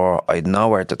death's door. I had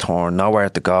nowhere to turn, nowhere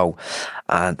to go.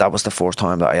 And that was the first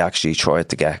time that I actually tried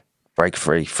to break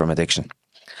free from addiction.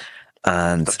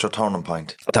 And that's your turning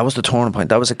point. That was the turning point.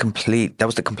 That was the complete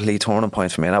turning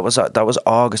point for me. And that was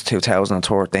August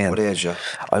 2013. What age you?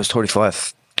 I was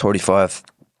 35.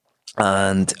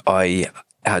 And my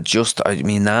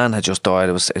nan had just died.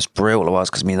 It's brutal it was,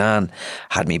 because my nan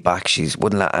had me back. She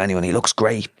wouldn't let anyone, he looks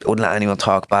great, wouldn't let anyone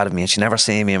talk bad of me, and she never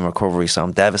seen me in recovery, so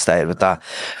I'm devastated with that.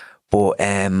 But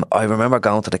I remember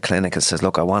going to the clinic and says,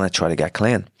 look, I want to try to get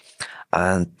clean.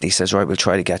 And he says, right, we'll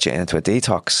try to get you into a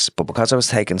detox. But because I was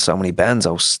taking so many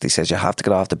benzos, he says, you have to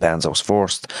get off the benzos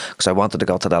first. Because I wanted to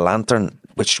go to the Lantern,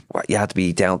 which you had to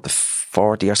be down to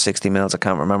 40 or 60 mils, I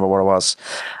can't remember what it was.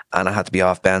 And I had to be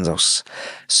off benzos.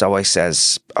 So I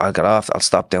says, I'll get off, I'll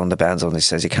stop doing the benzo. And he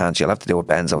says, you can't, you'll have to do a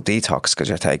benzo detox because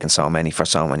you're taking so many for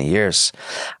so many years.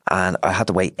 And I had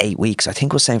to wait 8 weeks. I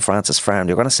think it was St. Francis Farm.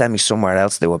 You're going to send me somewhere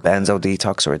else to do a benzo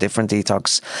detox or a different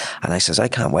detox. And I says, I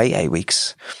can't wait 8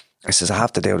 weeks. I says, I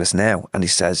have to do this now. And he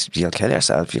says, you'll kill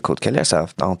yourself. You could kill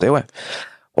yourself. Don't do it.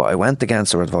 But I went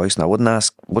against her advice, and I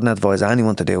wouldn't advise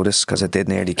anyone to do this because it did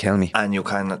nearly kill me. And you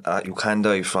can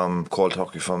die from cold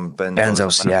turkey from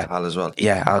benzos, yeah, alcohol as well.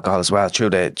 Yeah, alcohol as well through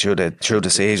the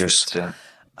seizures. Yeah.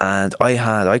 And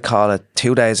I call it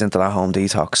 2 days into that home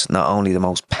detox, not only the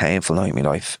most painful night in my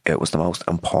life, it was the most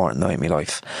important night in my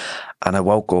life. And I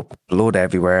woke up, blood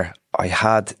everywhere.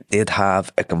 I did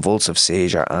have a convulsive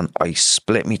seizure, and I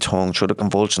split my tongue through the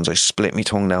convulsions. I split my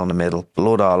tongue down the middle,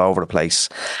 blood all over the place.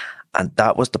 And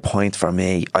that was the point for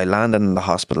me. I landed in the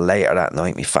hospital later that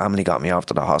night. My family got me off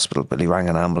to the hospital, but they rang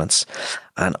an ambulance.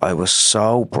 And I was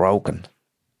so broken,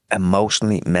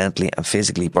 emotionally, mentally and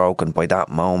physically broken by that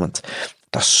moment,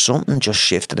 that something just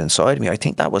shifted inside me. I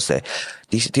think that was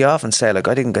they often say, like,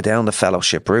 I didn't go down the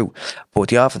fellowship route, but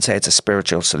they often say it's a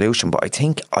spiritual solution. But I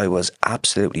think I was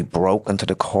absolutely broken to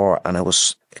the core, and it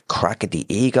was a crack at the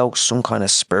ego, some kind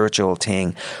of spiritual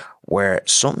thing where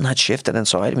something had shifted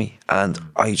inside me. And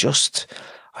I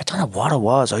don't know what it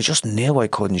was. I just knew I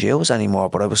couldn't use anymore,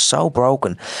 but I was so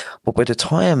broken. But by the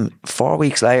time, 4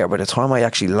 weeks later, by the time I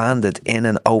actually landed in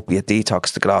an opiate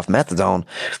detox to get off methadone,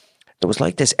 there was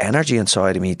like this energy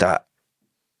inside of me that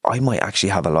I might actually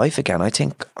have a life again. I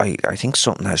think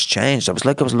something has changed. I was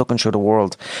looking through the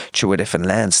world through a different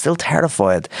lens, still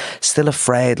terrified, still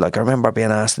afraid. Like, I remember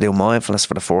being asked to do mindfulness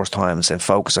for the first time and saying,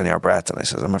 focus on your breath. And I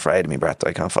says, I'm afraid of my breath.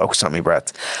 I can't focus on my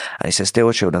breath. And he says, do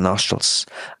it through the nostrils.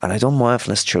 And I done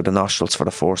mindfulness through the nostrils for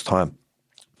the first time.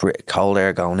 Cold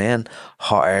air going in,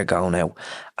 hot air going out.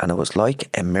 And it was like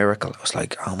a miracle. It was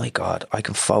like, oh my God, I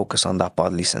can focus on that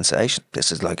bodily sensation.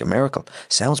 This is like a miracle.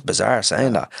 Sounds bizarre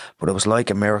saying that, but it was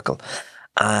like a miracle.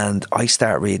 And I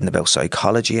started reading about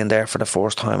psychology in there for the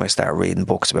first time. I started reading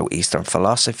books about Eastern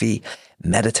philosophy,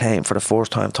 meditating for the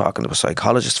first time, talking to a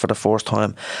psychologist for the first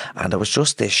time. And there was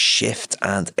just this shift,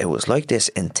 and it was like this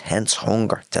intense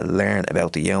hunger to learn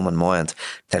about the human mind,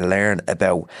 to learn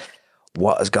about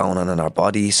what is going on in our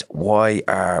bodies. Why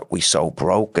are we so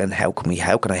broken? How can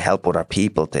I help other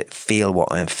people to feel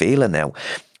what I'm feeling now?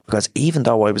 Because even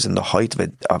though I was in the height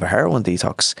of a heroin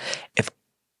detox,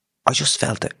 I just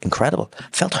felt incredible,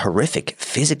 felt horrific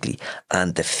physically,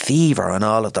 and the fever and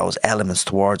all of those elements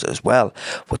towards it as well.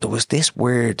 But there was this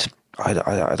weird, I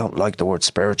don't like the word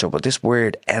spiritual, but this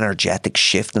weird energetic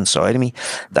shift inside of me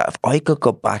that if I could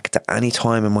go back to any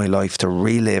time in my life to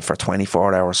relive for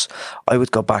 24 hours, I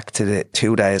would go back to the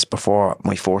 2 days before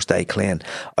my first day clean.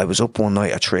 I was up one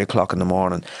night at 3 o'clock in the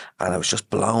morning, and I was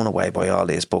just blown away by all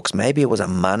these books. Maybe it was a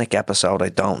manic episode, I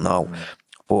don't know,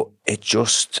 but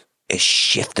it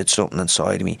shifted something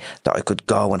inside of me that I could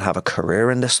go and have a career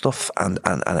in this stuff, and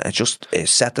it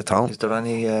set the tone. Is there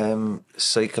any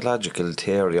psychological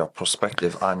theory or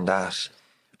perspective on that,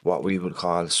 what we would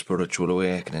call spiritual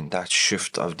awakening, that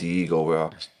shift of the ego where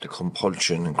the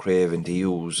compulsion and craving to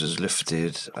use is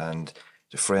lifted and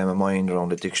the frame of mind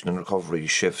around addiction and recovery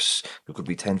shifts? You could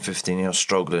be 10, 15 years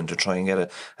struggling to try and get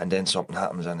it, and then something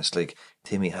happens and it's like,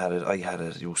 Timmy had it, I had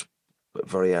it, you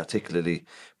very articulately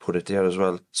put it there as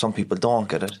well. Some people don't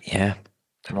get it. Yeah.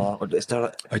 You know, is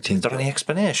there any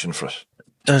explanation for it?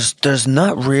 There's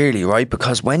not really, right?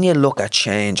 Because when you look at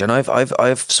change, and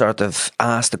I've sort of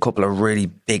asked a couple of really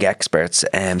big experts,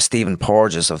 Stephen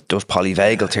Porges does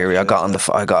polyvagal theory. I got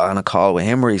on a call with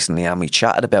him recently, and we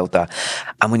chatted about that.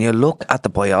 And when you look at the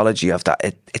biology of that,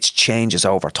 it changes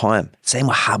over time. Same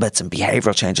with habits and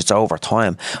behavioural change, it's over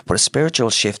time. But a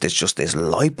spiritual shift is just this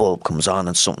light bulb comes on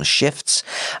and something shifts.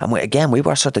 And we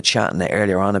were sort of chatting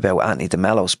earlier on about Anthony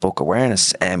DeMello's book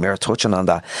Awareness, and we were touching on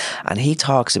that, and he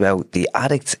talks about the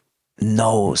addict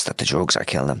knows that the drugs are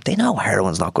killing them. They know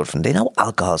heroin's not good for them. They know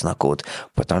alcohol's not good,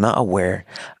 but they're not aware.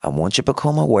 And once you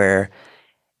become aware,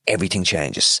 everything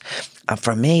changes. And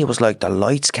for me, it was like the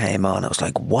lights came on. It was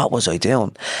like, what was I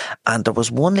doing? And there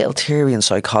was one little theory in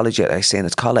psychology that I seen.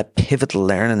 It's called a pivotal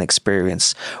learning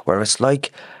experience, where it's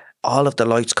like all of the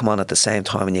lights come on at the same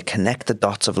time and you connect the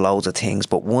dots of loads of things,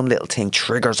 but one little thing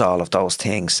triggers all of those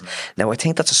things. Now, I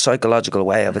think that's a psychological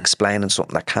way of explaining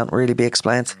something that can't really be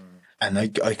explained. And I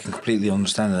can completely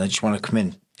understand it. I just want to come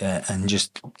in and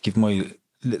just give my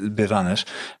little bit on it.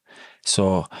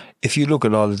 So if you look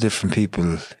at all the different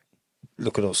people,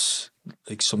 look at us,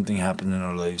 like something happened in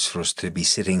our lives for us to be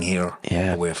sitting here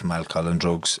away from alcohol and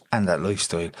drugs and that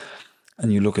lifestyle.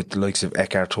 And you look at the likes of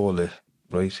Eckhart Tolle,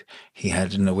 right? He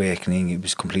had an awakening. It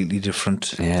was completely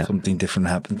different. Yeah. Something different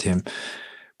happened to him.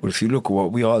 But if you look at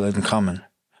what we all had in common,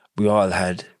 we all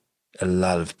had a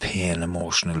lot of pain,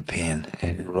 emotional pain.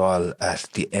 We were all at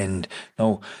the end.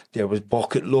 Now, there was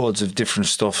bucket loads of different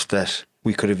stuff that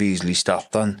we could have easily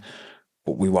stopped on,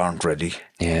 but we weren't ready.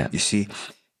 Yeah. You see?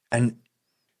 And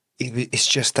it's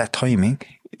just that timing.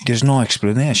 There's no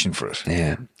explanation for it.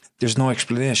 Yeah. There's no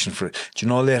explanation for it. Do you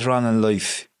know, later on in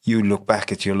life, you look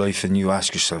back at your life and you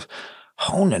ask yourself,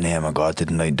 how in the name of God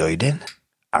didn't I die then?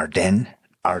 Or then?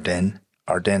 Or then?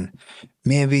 Or then?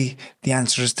 Maybe the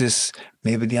answer is this.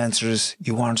 Maybe the answer is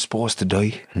you weren't supposed to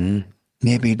die.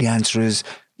 Maybe the answer is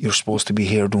you're supposed to be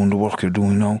here doing the work you're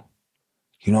doing now.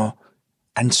 You know?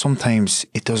 And sometimes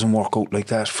it doesn't work out like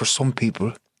that for some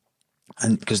people,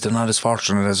 and because they're not as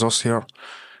fortunate as us here.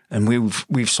 And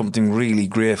we've something really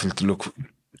grateful to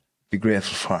be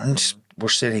grateful for. And we're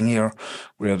sitting here,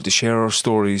 we're able to share our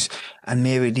stories, and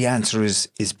maybe the answer is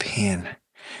pain.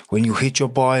 When you hit your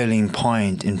boiling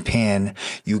point in pain,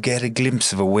 you get a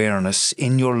glimpse of awareness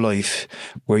in your life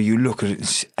where you look at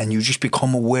it and you just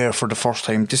become aware for the first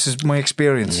time. This is my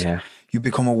experience. Yeah. You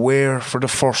become aware for the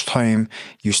first time.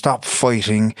 You stop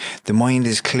fighting. The mind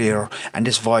is clear. And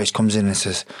this voice comes in and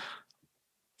says,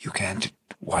 you can't,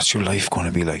 what's your life going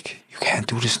to be like? You can't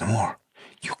do this no more.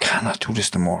 You cannot do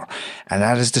this no more. And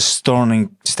that is the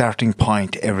starting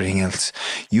point to everything else.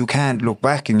 You can't look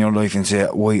back in your life and say,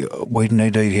 why didn't I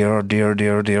die here or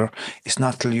there? It's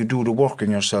not till you do the work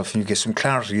in yourself and you get some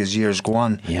clarity as years go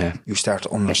on. Yeah. You start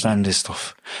to understand this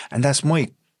stuff. And that's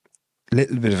my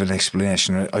little bit of an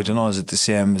explanation. I don't know, is it the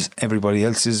same as everybody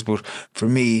else's? But for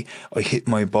me, I hit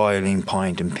my boiling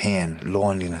point in pain,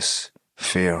 loneliness,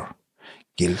 fear,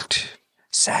 guilt,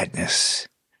 sadness.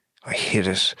 I hit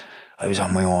it. I was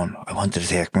on my own. I wanted to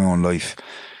take my own life.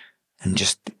 And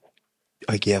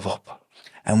I gave up.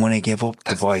 And when I gave up,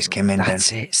 the voice came in.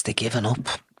 That's it. It's the giving up.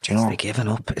 Do you know? It's the giving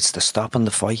up. It's the stopping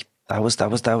the fight. That was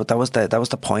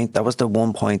the point. That was the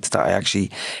one point that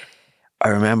I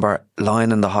remember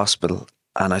lying in the hospital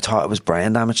and I thought I was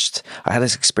brain damaged. I had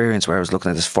this experience where I was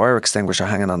looking at this fire extinguisher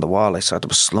hanging on the wall. I saw it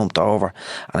was slumped over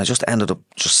and I just ended up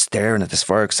just staring at this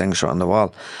fire extinguisher on the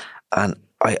wall. And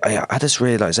I had this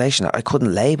realisation that I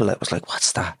couldn't label it. I was like,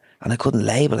 what's that? And I couldn't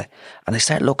label it. And I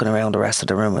started looking around the rest of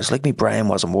the room. It was like my brain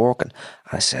wasn't working.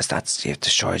 And I says, you've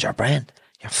destroyed your brain.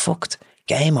 You're fucked.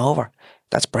 Game over.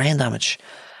 That's brain damage.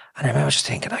 And I remember just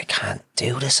thinking, I can't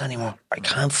do this anymore. I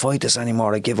can't fight this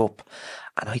anymore. I give up.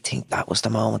 And I think that was the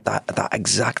moment, that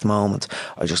exact moment,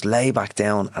 I just lay back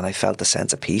down and I felt a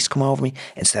sense of peace come over me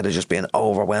instead of just being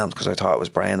overwhelmed because I thought it was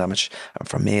brain damage. And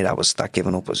for me, that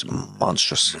giving up was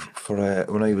monstrous. For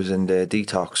when I was in the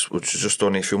detox, which was just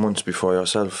only a few months before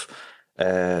yourself,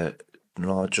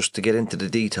 just to get into the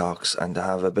detox and to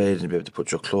have a bed and be able to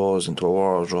put your clothes into a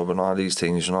wardrobe and all these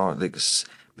things, like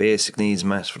basic needs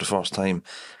met for the first time,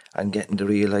 and getting the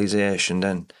realisation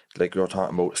then, like we were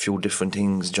talking about, a few different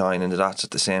things joining the dots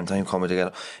at the same time, coming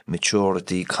together: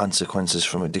 maturity, consequences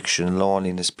from addiction,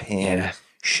 loneliness, pain,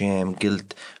 shame,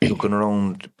 guilt, looking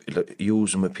around,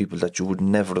 using with people that you would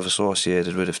never have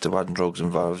associated with if there wasn't drugs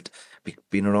involved,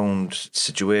 being around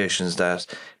situations that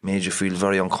made you feel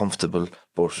very uncomfortable,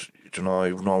 but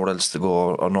you've nowhere else to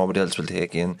go or nobody else will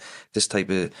take you in. This type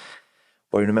of...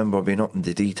 I remember being up in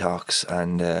the detox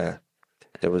and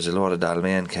there was a lot of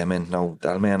Dalmain came in. Now,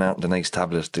 Dalmain aren't the nice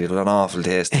tablets. They're an awful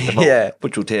taste. Yeah.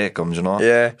 But you take them,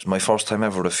 Yeah. It was my first time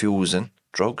ever refusing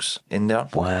drugs in there.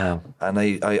 Wow. And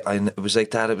I it was like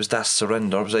that. It was that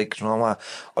surrender. I was like, you know what?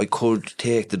 I could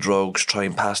take the drugs, try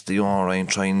and pass the urine,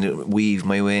 try and weave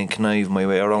my way and connive my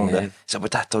way around it. So,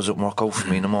 but that doesn't work out for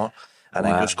me no more. And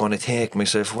I'm just going to take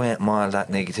myself away from all that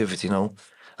negativity now.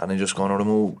 And I'm just going to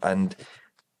remove and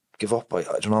give up. I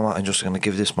don't know what, I'm just going to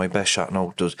give this my best shot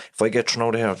now. If I get thrown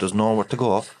out of here, there's nowhere to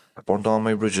go. I burnt all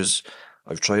my bridges.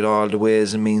 I've tried all the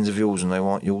ways and means of using. I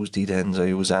won't use D10s, I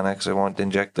use Annex, I want to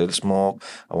inject, I'll smoke,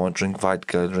 I want to drink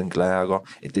vodka, I'll drink lager.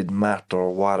 It didn't matter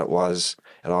what it was,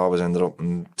 it always ended up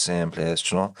in the same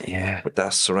place, Yeah. But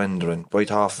that's surrendering. Right,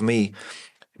 half of me,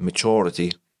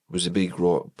 maturity was a big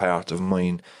part of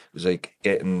mine. It was like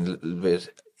getting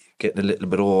a little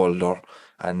bit older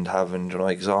and having,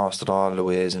 exhausted all the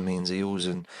ways and means of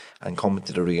using, and coming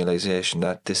to the realisation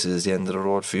that this is the end of the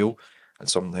road for you. And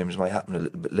sometimes it might happen a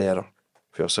little bit later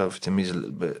for yourself. To me, it's a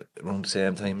little bit around the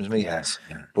same time as me. Yes.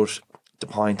 Yeah. But the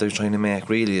point I was trying to make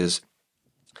really is,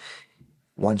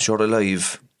 once you're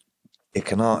alive, it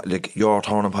cannot, like, your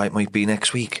turning point might be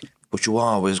next week, but you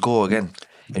always go again.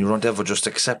 And you don't ever just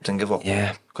accept and give up.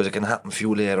 Yeah. Because it can happen for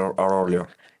you later or earlier.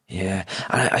 Yeah,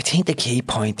 and I think the key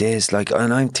point is, like,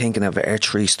 and I'm thinking of our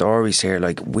 3 stories here,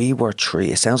 like,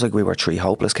 it sounds like we were 3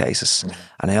 hopeless cases.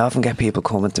 And I often get people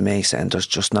coming to me saying, there's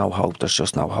just no hope,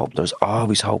 there's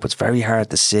always hope. It's very hard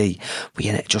to see.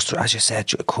 Just, as you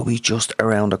said, it could be just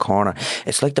around the corner.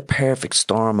 It's like the perfect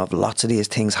storm of lots of these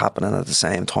things happening at the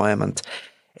same time, and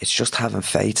it's just having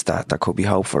faith that there could be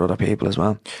hope for other people as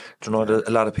well. Do you know,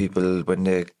 a lot of people, when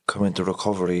they come into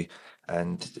recovery,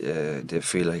 and they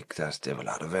feel like that they have a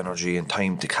lot of energy and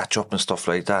time to catch up and stuff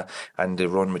like that, and they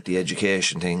run with the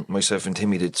education thing. Myself and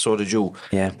Timmy did, so did you.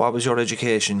 Yeah. What was your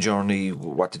education journey?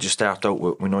 What did you start out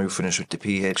with when you finished with the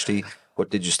PhD? What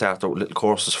did you start out with, little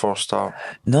courses first? Or?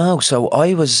 No, so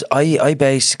I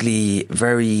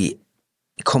basically,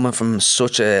 coming from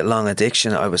such a long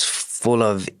addiction, I was full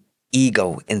of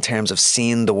ego in terms of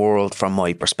seeing the world from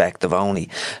my perspective only.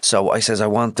 So I says, I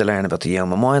want to learn about the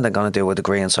human mind. I'm going to do a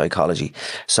degree in psychology.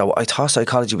 So I thought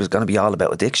psychology was going to be all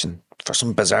about addiction. For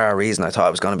some bizarre reason, I thought I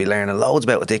was going to be learning loads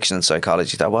about addiction in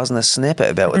psychology. There wasn't a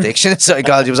snippet about addiction in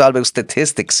psychology. It was all about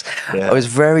statistics. Yeah. I was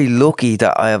very lucky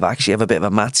that I have a bit of a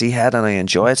mathsy head and I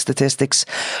enjoyed statistics.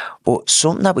 But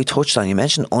something that we touched on, you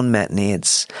mentioned unmet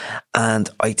needs. And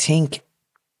I think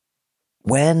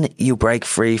when you break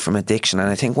free from addiction, and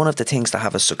I think one of the things to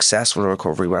have a successful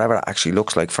recovery, whatever it actually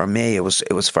looks like, for me, it was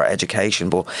for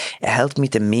education, but it helped me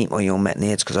to meet my unmet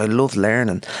needs because I love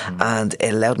learning and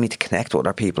it allowed me to connect with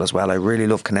other people as well. I really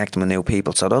love connecting with new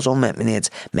people. So those unmet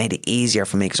needs made it easier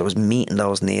for me because I was meeting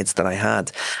those needs that I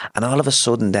had. And all of a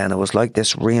sudden then it was like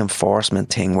this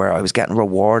reinforcement thing where I was getting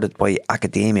rewarded by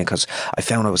academia because I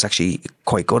found I was actually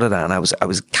quite good at it, and I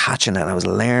was catching it and I was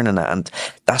learning it, and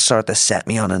that sort of set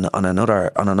me on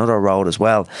another road as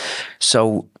well.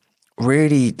 So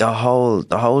really the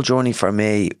whole journey for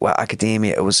me with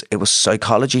academia, it was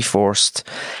psychology first,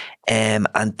 and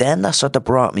then that sort of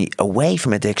brought me away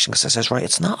from addiction because I says, right,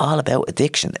 it's not all about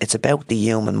addiction, it's about the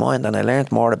human mind. And I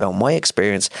learned more about my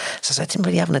experience. Says I didn't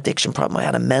really have an addiction problem, I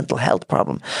had a mental health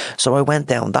problem. So I went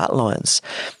down that lines,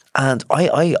 and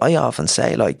I often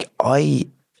say, like, I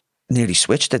nearly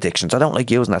switched addictions. I don't like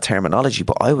using that terminology,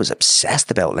 but I was obsessed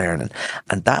about learning,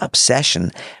 and that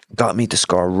obsession got me to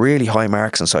score really high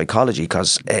marks in psychology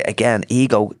because, again,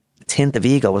 tint of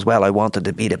ego as well. I wanted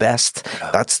to be the best.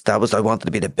 I wanted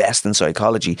to be the best in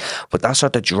psychology, but that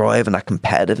sort of drive and that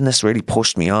competitiveness really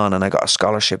pushed me on, and I got a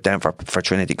scholarship then for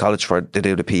Trinity College to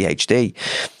do the PhD.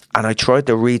 And I tried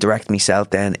to redirect myself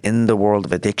then in the world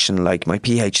of addiction. Like, my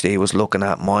PhD was looking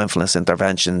at mindfulness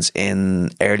interventions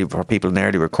for people in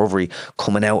early recovery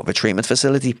coming out of a treatment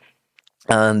facility.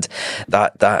 And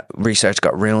that research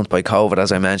got ruined by COVID,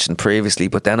 as I mentioned previously.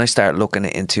 But then I started looking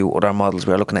into other models.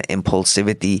 We were looking at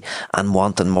impulsivity and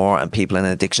wanting more and people in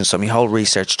addiction. So my whole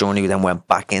research journey then went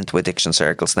back into addiction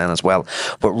circles then as well.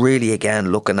 But really,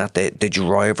 again, looking at the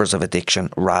drivers of addiction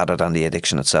rather than the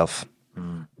addiction itself.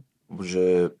 Would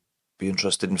you be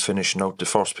interested in finishing out the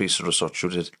first piece of research you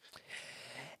did?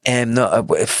 No,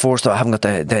 first I haven't got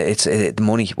the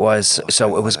money was,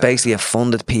 so it was basically a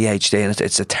funded PhD, and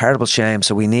it's a terrible shame.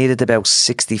 So we needed about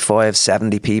 65,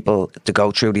 70 people to go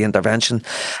through the intervention,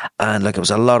 and like, it was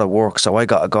a lot of work. So I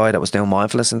got a guy that was doing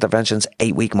mindfulness interventions,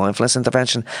 8-week mindfulness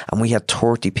intervention, and we had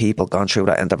 30 people gone through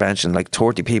that intervention, like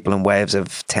 30 people in waves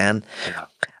of 10.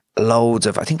 Loads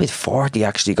of, I think we had 40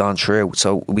 actually gone through.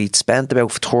 So we'd spent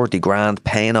about 30 grand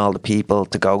paying all the people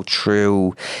to go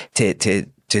through to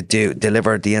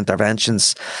deliver the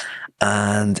interventions,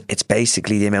 and it's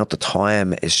basically the amount of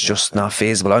time is just not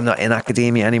feasible. I'm not in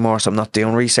academia anymore, so I'm not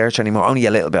doing research anymore, only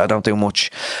a little bit. I don't do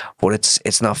much, but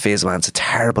it's not feasible, and it's a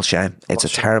terrible shame. It's a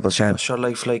terrible shame. What's your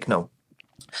life like now?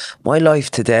 My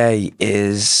life today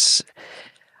is,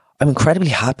 I'm incredibly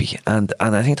happy, and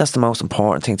I think that's the most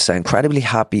important thing to say. Incredibly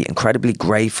happy, incredibly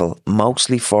grateful,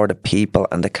 mostly for the people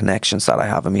and the connections that I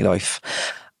have in my life.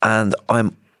 And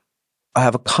I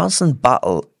have a constant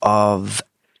battle of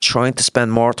trying to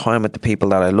spend more time with the people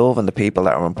that I love and the people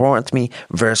that are important to me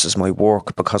versus my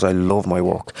work, because I love my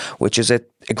work, which is a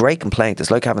a great complaint.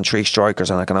 It's like having 3 strikers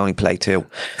and I can only play 2.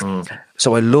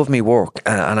 So I love me work,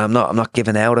 and I'm not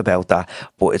giving out about that,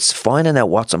 but it's finding out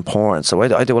what's important. So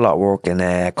I do a lot of work in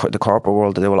the corporate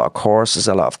world. I do a lot of courses,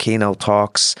 a lot of keynote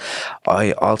talks.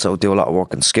 I also do a lot of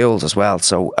work in schools as well.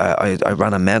 So I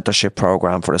ran a mentorship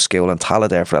program for a school in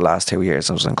Tallaght for the last 2 years.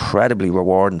 It was incredibly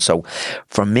rewarding. So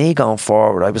for me going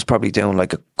forward, I was probably doing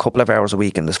like a couple of hours a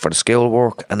week for the school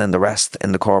work, and then the rest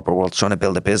in the corporate world, trying to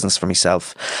build a business for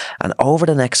myself. And over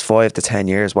the next 5 to 10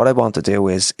 years, what I want to do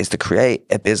is to create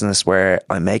a business where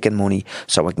I'm making money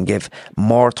so I can give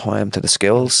more time to the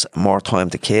skills, more time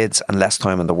to kids, and less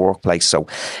time in the workplace. So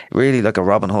really like a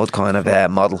Robin Hood kind of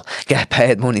model. Get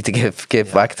paid money to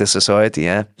give back to society,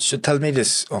 yeah. So tell me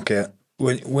this, okay,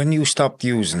 when you stopped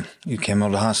using, you came out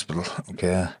of the hospital,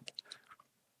 okay,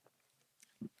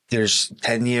 there's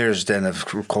 10 years then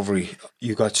of recovery.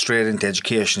 You got straight into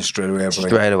education straight away. Right?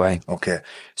 Straight away. Okay,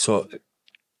 so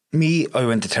I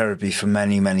went to therapy for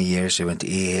many, many years. I went to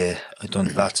AA. I've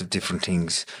done lots of different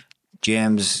things.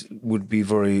 James would be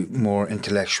very more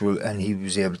intellectual, and he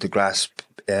was able to grasp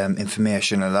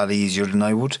information a lot easier than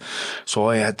I would. So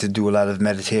I had to do a lot of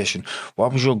meditation.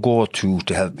 What was your go-to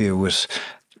to help you with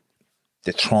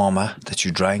the trauma that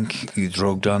you drank, you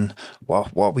drugged on?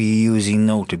 What were you using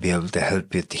now to be able to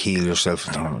help you to heal yourself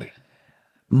internally?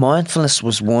 Mindfulness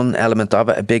was one element of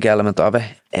it, a big element of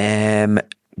it.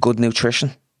 Good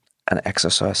nutrition and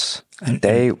exercise.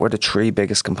 They were the 3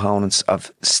 biggest components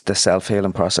of the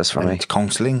self-healing process for me.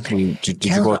 Counselling? Did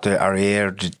you go to RA,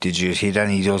 or did you hit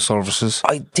any of those services?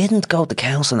 I didn't go to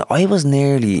counselling. I was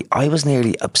nearly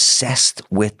obsessed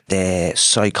with the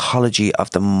psychology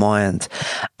of the mind,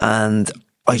 and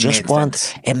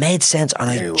it made sense, and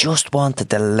I just wanted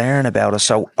to learn about it.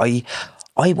 So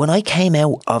when I came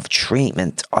out of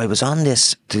treatment, I was on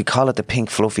this, they call it the pink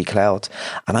fluffy cloud,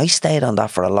 and I stayed on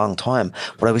that for a long time,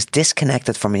 but I was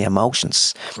disconnected from my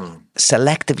emotions,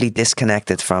 selectively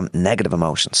disconnected from negative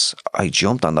emotions. I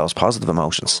jumped on those positive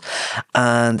emotions,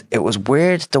 and it was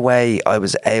weird the way I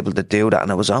was able to do that,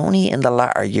 and it was only in the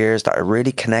latter years that I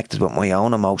really connected with my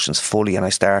own emotions fully, and I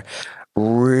started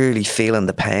really feeling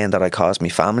the pain that I caused my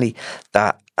family,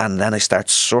 and then I start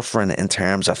suffering in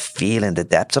terms of feeling the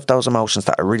depths of those emotions,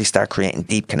 that I really start creating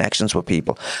deep connections with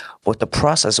people. But the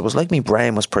process, it was like my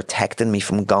brain was protecting me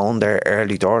from going there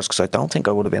early doors, because I don't think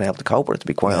I would have been able to cope with it, to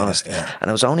be quite honest. Yeah. And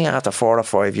it was only after 4 or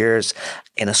 5 years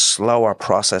in a slower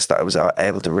process that I was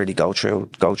able to really go through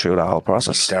the whole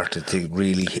process. You started to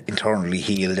really internally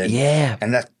heal then. Yeah.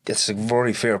 And that's a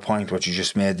very fair point what you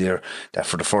just made there, that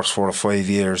for the first 4 or 5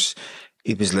 years,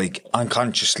 it was like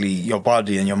unconsciously your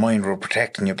body and your mind were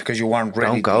protecting you because you weren't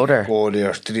ready to go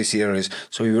there to these areas.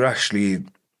 So you were actually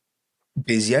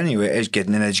busy anyway,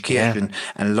 getting an education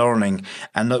and learning.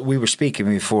 And we were speaking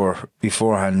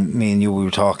beforehand, me and you, we were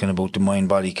talking about the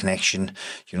mind-body connection,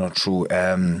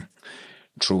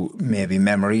 through maybe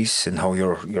memories, and how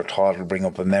your thought will bring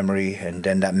up a memory, and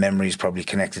then that memory is probably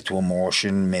connected to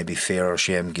emotion, maybe fear or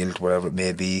shame, guilt, whatever it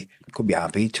may be. It could be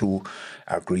happy too,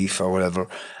 or grief or whatever.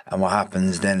 And what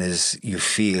happens then is you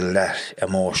feel that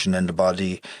emotion in the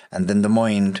body, and then the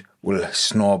mind will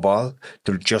snowball.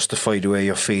 They'll justify the way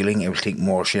you're feeling. It will think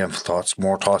more shameful thoughts,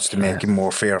 more thoughts to make you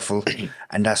more fearful.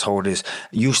 And that's how it is.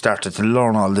 You started to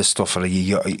learn all this stuff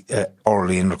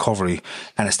early in recovery,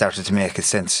 and it started to make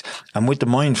sense. And with the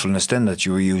mindfulness then that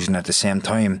you were using at the same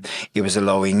time, it was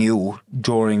allowing you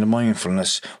during the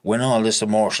mindfulness, when all this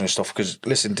emotional stuff, because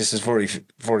listen, this is very,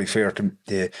 very fair to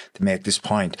make this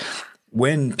point.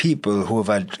 When people who have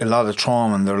had a lot of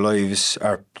trauma in their lives,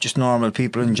 or just normal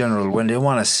people in general, when they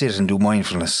want to sit and do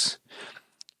mindfulness,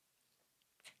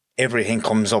 everything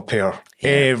comes up here.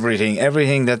 Yeah.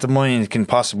 Everything that the mind can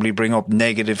possibly bring up,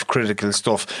 negative, critical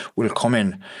stuff, will come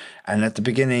in. And at the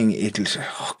beginning,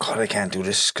 oh God, I can't do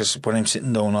this, because when I'm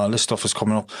sitting down, all this stuff is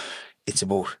coming up. It's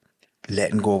about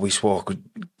letting go. It's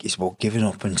about giving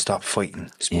up and stop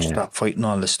fighting. It's about stop fighting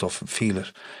all this stuff and feel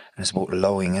it. And it's about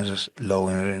allowing it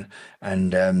in.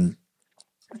 And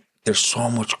there's so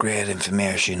much great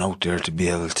information out there to be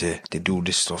able to do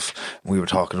this stuff. We were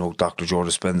talking about Dr. Joe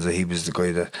Dispenza. He was the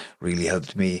guy that really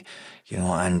helped me,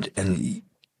 and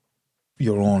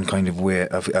your own kind of way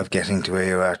of getting to where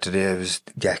you are today was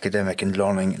the academic and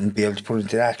learning and be able to put it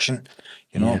into action.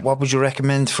 What would you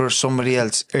recommend for somebody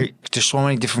else? There's so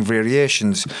many different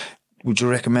variations. Would you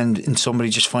recommend in somebody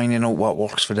just finding out what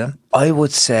works for them? I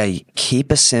would say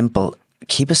keep it simple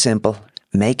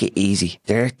make it easy.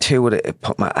 They're two of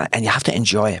the, and you have to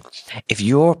enjoy it. If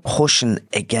you're pushing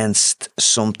against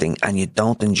something and you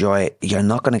don't enjoy it, you're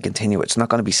not going to continue. It's not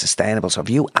going to be sustainable. So if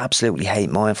you absolutely hate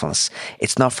mindfulness,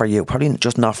 it's not for you. Probably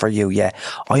just not for you. Yeah,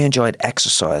 I enjoyed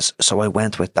exercise, so I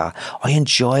went with that. I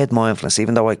enjoyed mindfulness,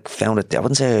 even though I found it, I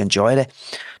wouldn't say I enjoyed it.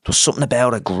 There was something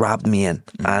about it grabbed me in,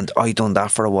 and I done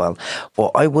that for a while.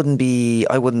 But I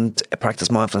wouldn't practice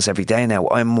mindfulness every day now.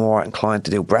 I'm more inclined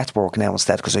to do breath work now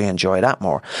instead, because I enjoy that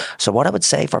more. So what I would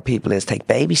say for people is take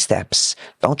baby steps.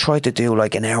 Don't try to do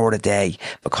like an hour a day,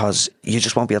 because you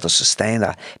just won't be able to sustain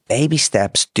that. Baby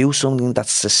steps, do something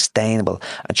that's sustainable,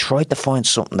 and try to find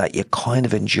something that you kind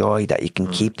of enjoy that you can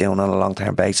keep doing on a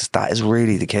long-term basis. That is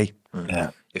really the key. Yeah.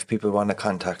 If people want to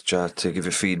contact you to give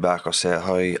you feedback or say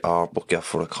hi or book you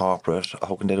for a corporate,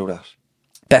 how can they do that?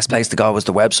 Best place to go was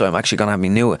the website. I'm actually going to have my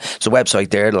new, it's a website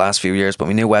there the last few years, but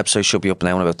my new website should be up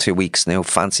now in about 2 weeks. New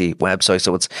fancy website.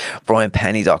 So it's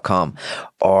brianpennie.com,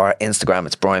 or Instagram,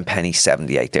 it's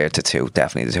brianpennie78 there to 2.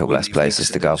 Definitely the two best places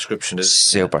to go.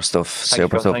 Super stuff.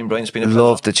 Super stuff.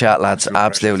 Love the chat, lads.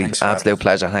 Absolutely. Absolute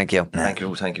pleasure. Thank you. Thank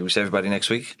you. Thank you. We'll see everybody next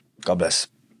week. God bless.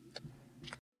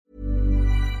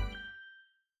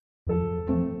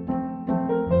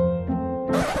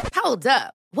 Hold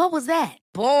up. What was that?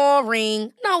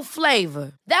 Boring. No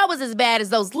flavor. That was as bad as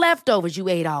those leftovers you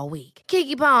ate all week.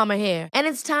 Keke Palmer here. And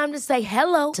it's time to say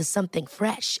hello to something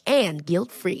fresh and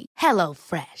guilt-free. Hello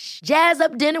Fresh. Jazz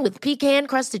up dinner with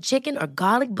pecan-crusted chicken or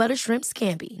garlic butter shrimp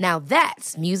scampi. Now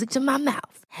that's music to my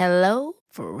mouth. Hello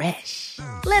Fresh.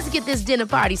 Let's get this dinner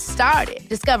party started.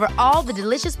 Discover all the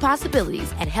delicious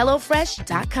possibilities at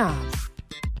hellofresh.com.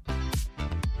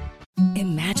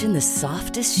 Imagine the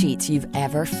softest sheets you've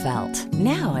ever felt.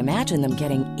 Now imagine them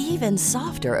getting even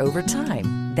softer over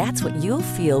time. That's what you'll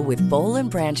feel with Boll &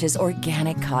 Branch's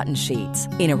organic cotton sheets.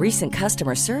 In a recent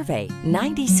customer survey,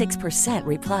 96%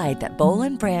 replied that Boll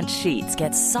 & Branch sheets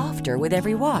get softer with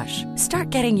every wash. Start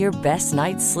getting your best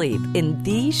night's sleep in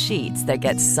these sheets that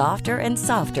get softer and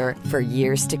softer for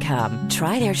years to come.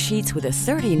 Try their sheets with a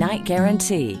 30-night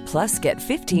guarantee. Plus, get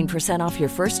 15% off your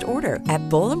first order at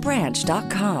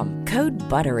bollandbranch.com. Code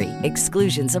BUTTERY.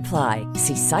 Exclusions apply.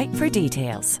 See site for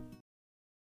details.